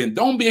blessed you've been.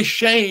 Don't be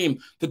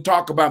ashamed to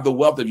talk about the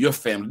wealth of your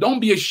family. Don't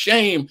be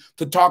ashamed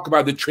to talk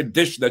about the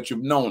tradition that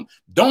you've known.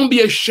 Don't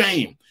be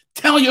ashamed.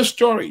 Tell your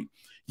story.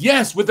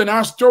 Yes, within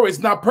our story, it's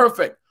not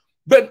perfect,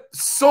 but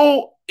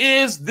so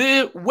is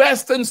the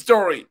Western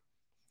story.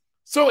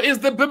 So is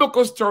the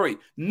biblical story.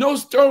 No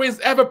story is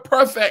ever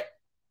perfect.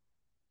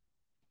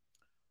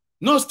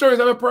 No story is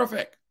ever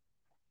perfect.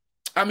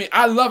 I mean,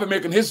 I love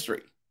American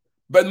history,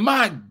 but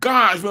my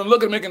gosh, when I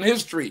look at American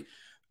history,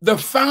 the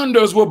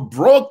founders were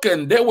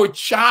broken. They were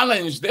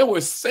challenged. They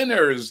were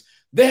sinners.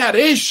 They had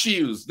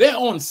issues. They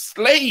owned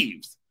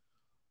slaves,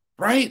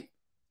 right?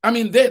 I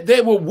mean,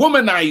 they were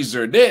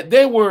womanizer.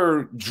 They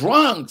were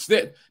drunks.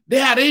 They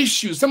had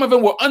issues. Some of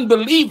them were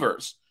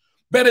unbelievers.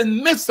 But in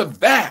the midst of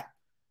that,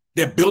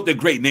 they built a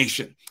great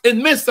nation. In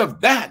the midst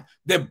of that,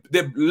 they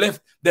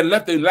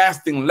left a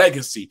lasting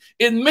legacy.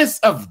 In the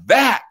midst of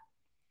that,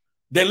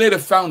 they laid a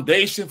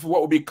foundation for what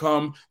will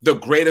become the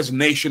greatest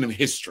nation in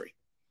history,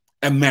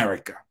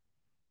 America.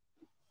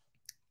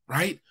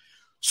 Right?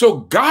 So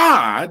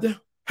God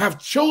have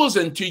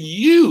chosen to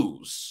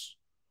use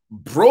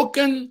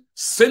broken,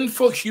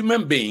 sinful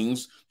human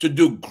beings to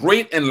do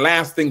great and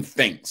lasting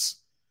things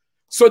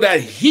so that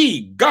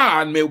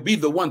God, may be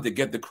the one to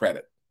get the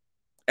credit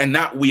and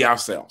not we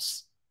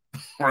ourselves.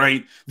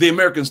 Right? The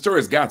American story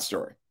is God's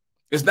story.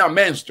 It's not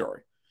man's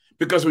story.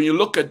 Because when you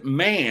look at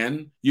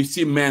man, you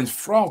see man's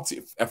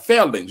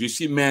failings. You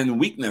see man's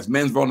weakness,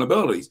 man's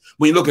vulnerabilities.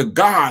 When you look at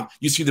God,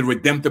 you see the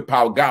redemptive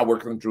power of God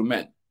working through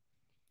men.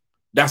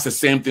 That's the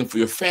same thing for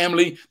your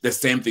family, the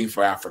same thing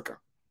for Africa.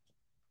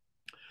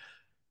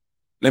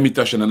 Let me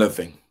touch on another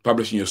thing.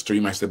 Publishing your story,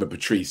 you might say, but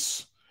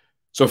Patrice.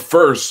 So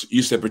first,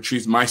 you said,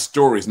 Patrice, my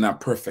story is not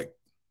perfect.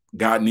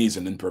 God needs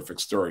an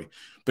imperfect story.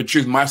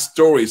 Patrice, my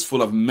story is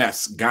full of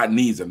mess. God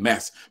needs a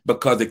mess.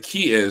 Because the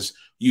key is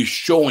you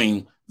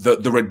showing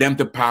the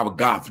redemptive power of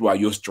God throughout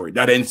your story.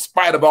 That in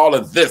spite of all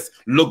of this,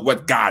 look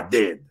what God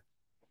did.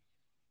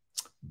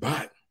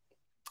 But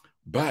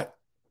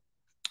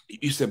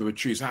you said, but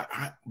Patrice,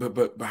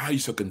 but how are you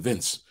so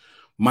convinced?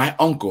 My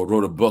uncle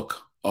wrote a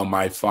book on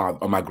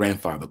my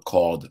grandfather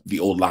called The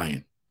Old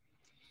Lion.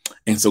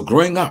 And so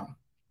growing up,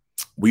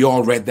 we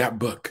all read that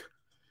book.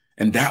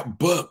 And that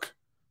book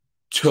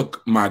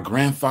took my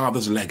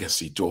grandfather's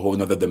legacy to a whole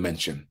nother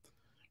dimension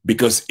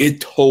because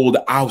it told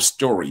our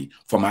story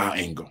from our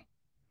angle.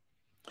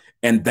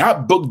 And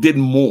that book did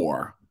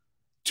more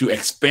to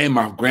expand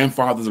my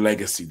grandfather's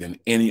legacy than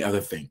any other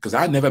thing, because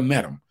I never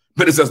met him.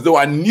 But it's as though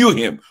I knew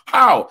him.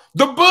 How?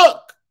 The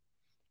book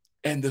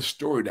and the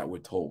story that we're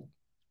told.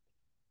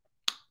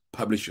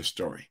 Publish your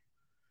story.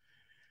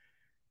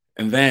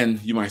 And then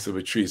you might say,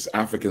 Patrice,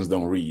 Africans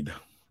don't read.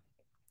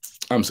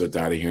 I'm so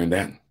tired of hearing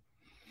that.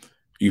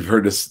 You've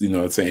heard this,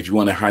 saying, if you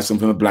want to hide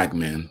something from a black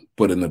man,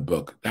 put it in the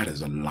book. That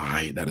is a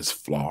lie. That is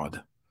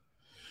flawed.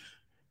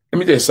 Let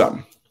me tell you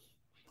something.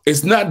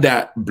 It's not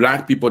that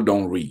black people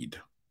don't read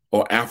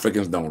or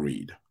Africans don't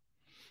read.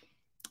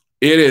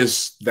 It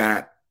is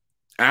that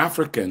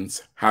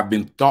Africans have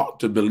been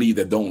taught to believe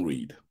they don't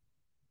read.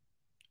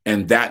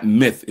 And that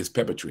myth is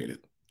perpetuated.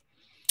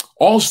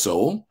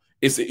 Also,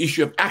 it's the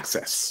issue of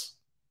access.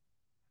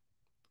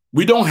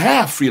 We don't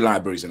have free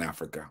libraries in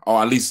Africa,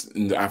 or at least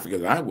in the Africa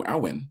that I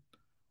went,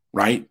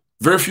 right?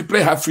 Very few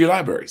places have free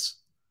libraries.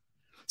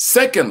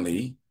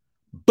 Secondly,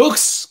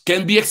 books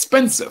can be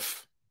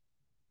expensive,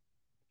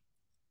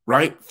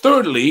 right?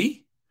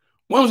 Thirdly,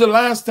 When was the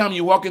last time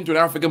you walked into an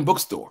African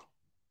bookstore?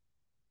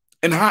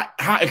 And how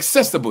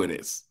accessible it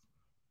is.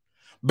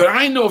 But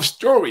I know of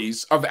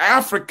stories of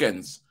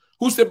Africans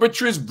who said,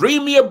 Patrice,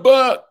 bring me a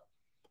book.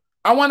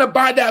 I want to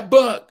buy that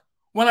book.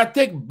 When I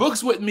take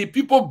books with me,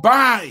 people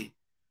buy.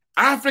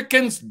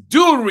 Africans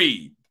do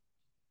read.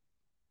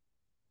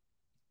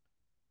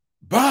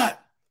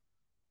 But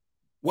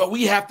what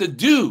we have to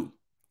do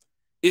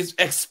is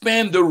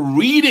expand the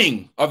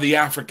reading of the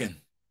African.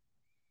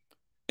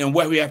 And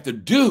what we have to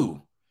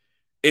do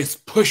is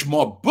push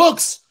more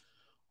books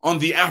on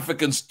the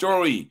African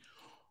story.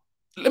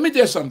 Let me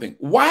tell you something.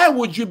 Why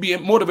would you be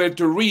motivated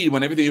to read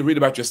when everything you read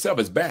about yourself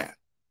is bad?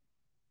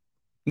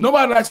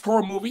 Nobody likes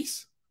horror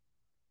movies.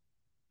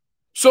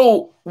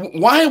 So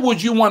why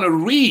would you want to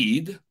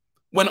read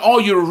when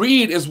all you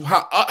read is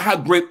how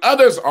great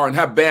others are and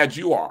how bad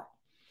you are?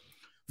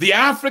 The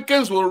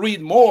Africans will read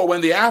more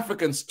when the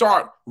Africans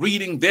start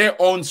reading their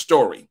own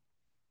story.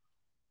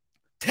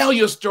 Tell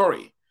your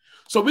story.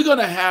 So we're going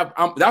to have,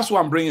 that's why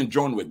I'm bringing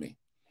Joan with me.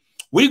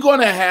 We're going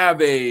to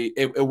have a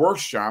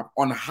workshop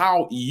on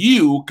how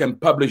you can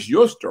publish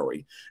your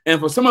story. And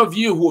for some of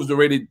you who's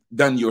already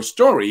done your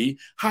story,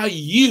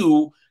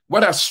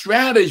 what are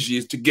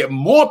strategies to get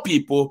more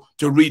people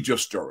to read your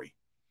story?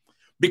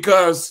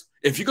 Because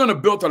if you're going to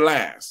build to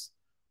last,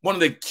 one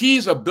of the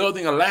keys of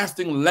building a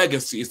lasting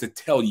legacy is to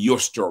tell your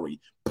story,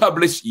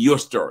 publish your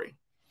story.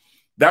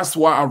 That's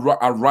why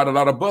I write a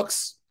lot of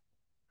books.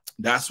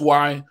 That's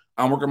why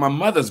I'm working on my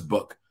mother's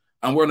book.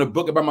 I'm working a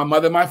book about my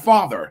mother and my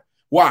father.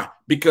 Why?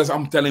 Because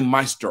I'm telling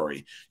my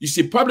story. You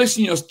see,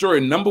 publishing your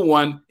story, number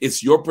one,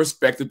 it's your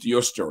perspective to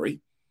your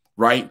story,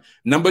 right?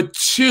 Number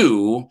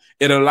two,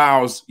 it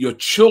allows your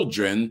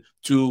children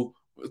to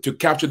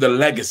capture the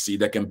legacy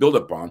that can build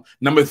upon.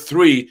 Number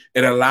three,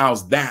 it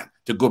allows that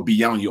to go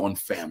beyond your own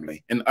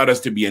family and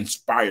others to be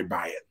inspired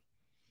by it,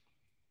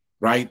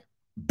 right?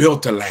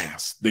 Built to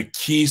last, the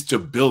keys to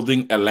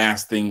building a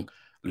lasting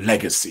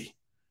legacy.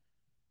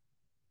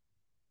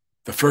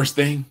 The first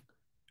thing,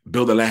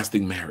 build a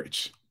lasting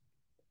marriage.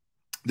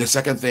 The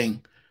second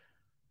thing,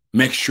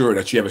 make sure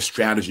that you have a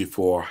strategy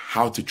for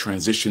how to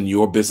transition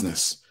your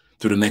business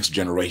to the next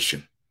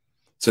generation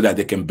so that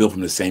they can build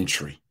from the same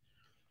tree.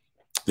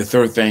 The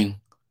third thing,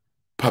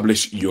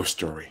 publish your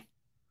story,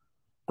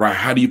 right?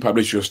 How do you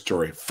publish your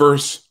story?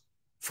 First,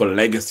 for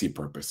legacy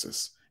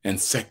purposes, and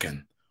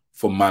second,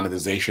 for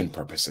monetization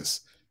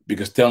purposes,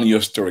 because telling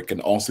your story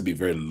can also be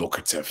very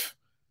lucrative,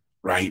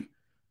 right?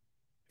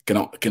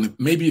 Can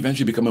maybe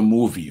eventually become a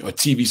movie or a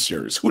TV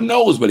series. Who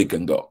knows where it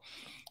can go,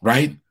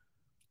 right?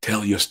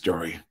 Tell your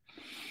story.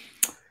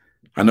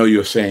 I know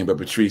you're saying, but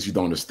Patrice, you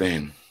don't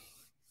understand.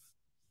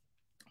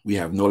 We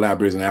have no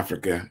libraries in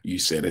Africa. You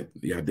said it.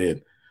 Yeah, I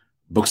did.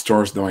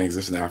 Bookstores don't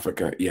exist in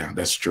Africa. Yeah,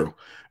 that's true.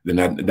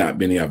 There are not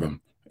many of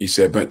them. You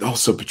said, but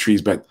also,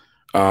 Patrice, but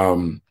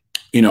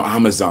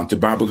Amazon, to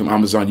buy a book from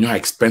Amazon, you know how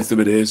expensive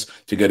it is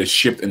to get it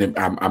shipped, and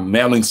a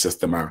mailing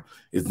system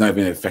is not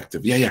even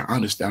effective. Yeah, I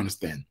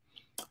understand.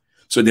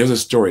 So there's a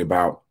story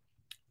about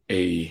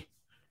a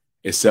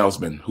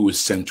salesman who is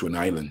sent to an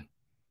island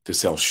to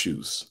sell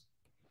shoes.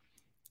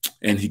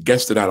 And he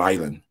gets to that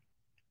island,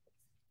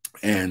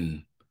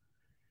 and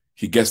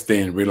he gets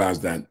there and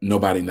realizes that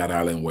nobody in that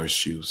island wears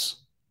shoes.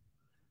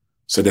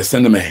 So they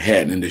send him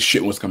ahead, and the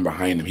shipments come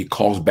behind him. He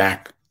calls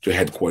back to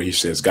headquarters. He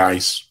says,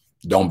 guys,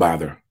 don't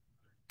bother.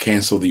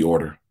 Cancel the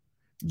order.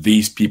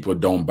 These people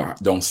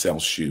don't sell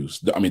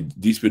shoes. I mean,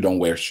 these people don't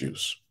wear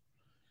shoes.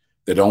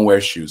 They don't wear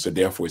shoes. So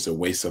therefore, it's a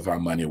waste of our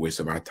money, a waste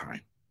of our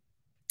time.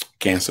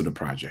 Cancel the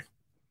project.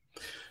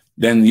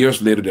 Then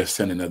years later, they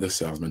send another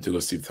salesman to go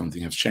see if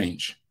something has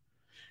changed.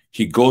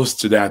 He goes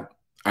to that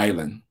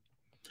island,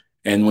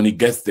 and when he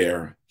gets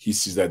there, he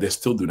sees that they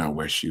still do not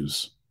wear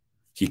shoes.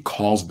 He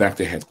calls back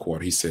to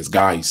headquarters. He says,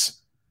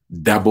 guys,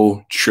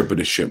 double, triple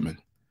the shipment.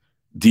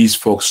 These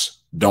folks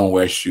don't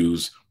wear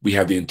shoes. We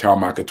have the entire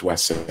market to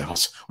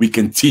ourselves. We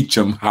can teach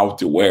them how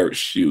to wear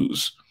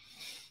shoes.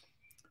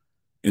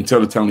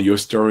 Instead of telling your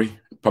story,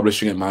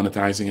 publishing it,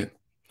 monetizing it,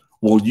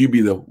 will you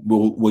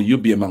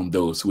be among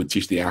those who would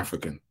teach the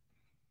African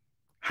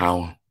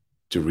how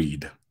to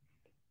read?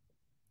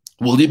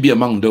 Will you be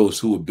among those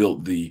who will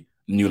build the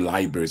new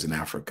libraries in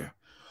Africa?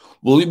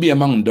 Will you be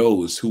among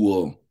those who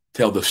will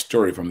tell the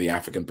story from the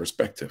African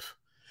perspective?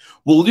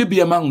 Will you be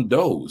among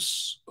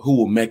those who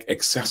will make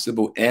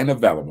accessible and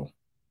available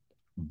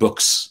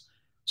books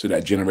so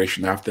that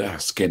generation after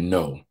us can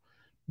know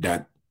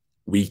that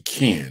we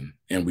can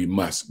and we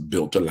must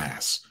build to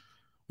last?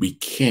 We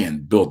can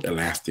build a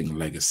lasting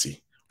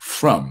legacy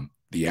from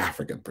the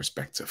African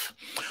perspective.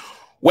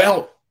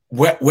 Well,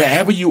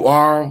 wherever you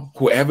are,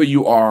 whoever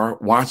you are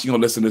watching or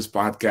listening to this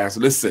podcast,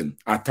 listen,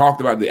 I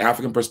talked about the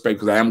African perspective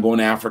because I am going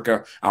to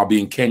Africa. I'll be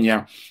in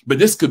Kenya. But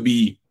this could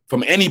be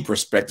from any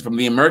perspective, from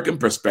the American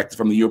perspective,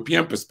 from the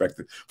European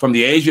perspective, from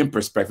the Asian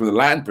perspective, from the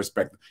Latin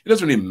perspective. It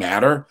doesn't really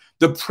matter.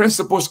 The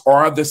principles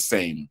are the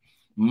same.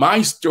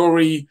 My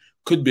story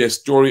could be a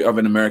story of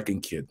an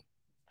American kid,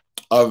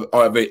 of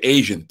an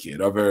Asian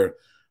kid, of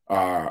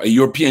a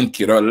European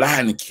kid, or a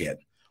Latin kid,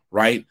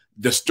 right?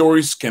 The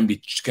stories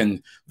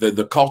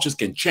the cultures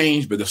can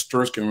change, but the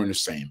stories can remain the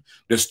same.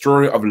 The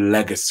story of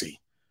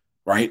legacy,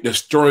 right? The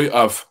story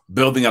of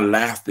building a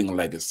lasting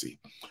legacy,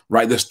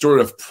 right? The story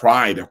of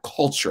pride, of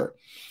culture,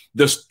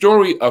 the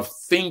story of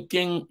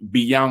thinking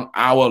beyond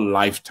our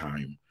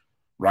lifetime,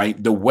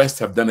 right? The West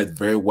have done it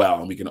very well,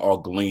 and we can all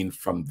glean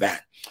from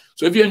that.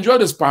 So if you enjoy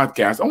this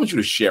podcast, I want you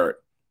to share it.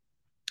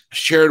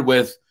 Share it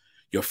with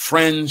your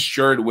friends,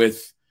 share it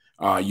with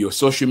your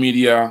social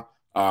media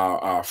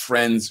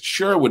friends,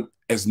 share it with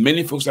as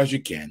many folks as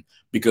you can,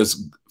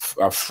 because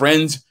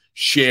friends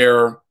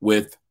share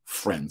with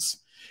friends.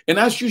 And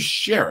as you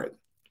share it,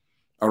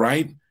 all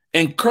right,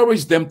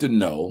 encourage them to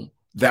know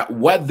that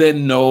what they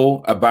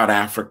know about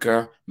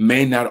Africa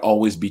may not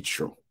always be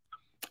true.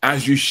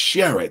 As you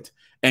share it,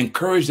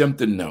 encourage them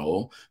to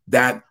know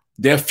that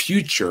their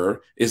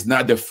future is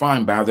not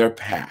defined by their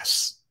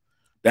past,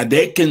 that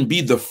they can be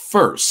the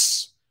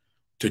first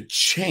to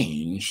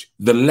change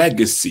the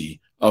legacy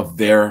of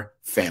their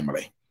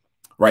family,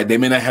 right? They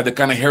may not have the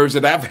kind of heritage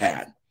that I've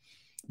had,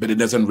 but it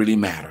doesn't really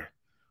matter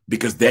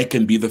because they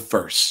can be the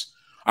first.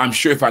 I'm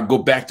sure if I go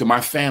back to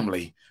my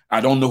family,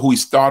 I don't know who he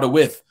started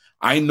with.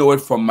 I know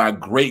it from my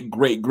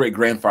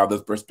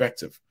great-great-great-grandfather's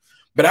perspective,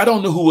 but I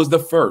don't know who was the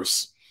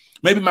first.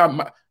 Maybe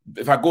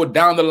if I go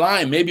down the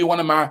line, maybe one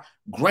of my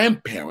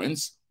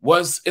grandparents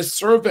was a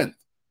servant,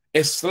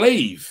 a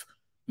slave.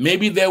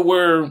 Maybe there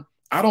were,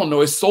 I don't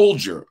know, a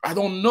soldier. I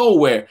don't know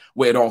where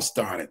it all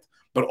started.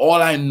 But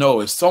all I know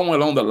is somewhere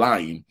along the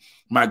line,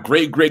 my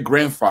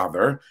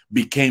great-great-grandfather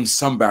became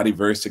somebody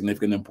very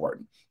significant and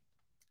important.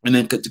 And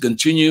then to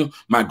continue,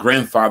 my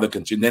grandfather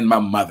continued, then my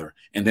mother,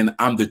 and then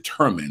I'm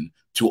determined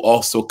to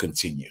also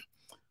continue.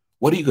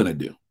 What are you going to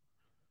do?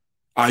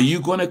 Are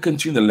you going to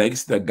continue the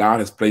legacy that God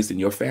has placed in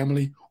your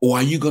family? Or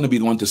are you going to be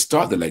the one to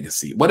start the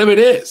legacy? Whatever it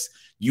is,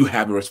 you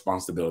have a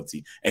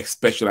responsibility,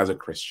 especially as a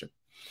Christian.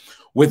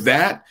 With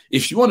that,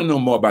 if you want to know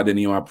more about the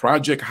Nehemiah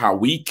Project, how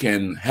we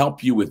can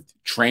help you with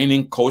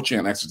training, coaching,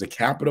 and access to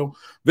capital,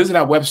 visit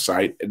our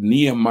website at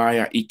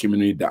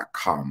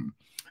nehemiahecommunity.com.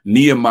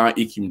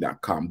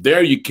 nehemiahecommunity.com.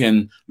 There you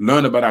can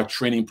learn about our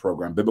training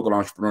program, Biblical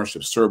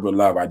Entrepreneurship, Serve with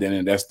Love, Identity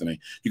and Destiny.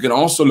 You can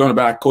also learn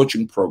about our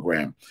coaching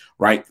program,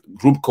 right?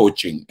 Group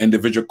coaching,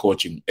 individual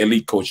coaching,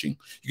 elite coaching.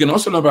 You can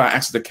also learn about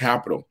access to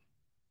capital,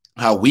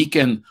 how we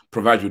can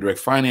provide you direct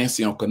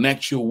financing or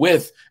connect you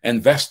with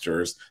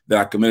investors that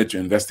are committed to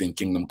investing in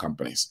kingdom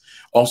companies.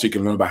 Also, you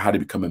can learn about how to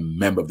become a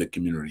member of the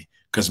community,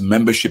 because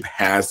membership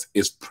has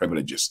its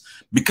privileges.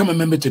 Become a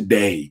member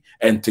today,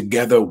 and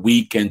together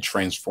we can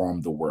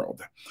transform the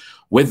world.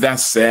 With that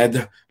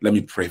said, let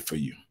me pray for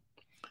you.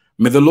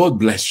 May the Lord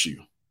bless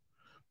you.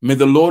 May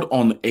the Lord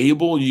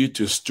enable you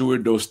to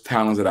steward those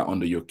talents that are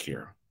under your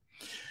care.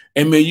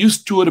 And may you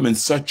steward them in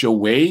such a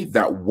way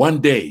that one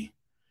day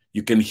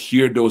you can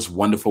hear those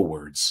wonderful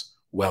words.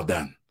 Well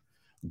done,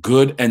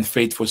 good and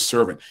faithful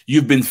servant.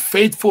 You've been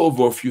faithful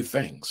over a few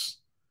things.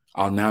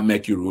 I'll now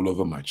make you rule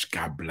over much.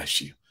 God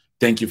bless you.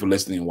 Thank you for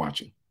listening and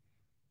watching.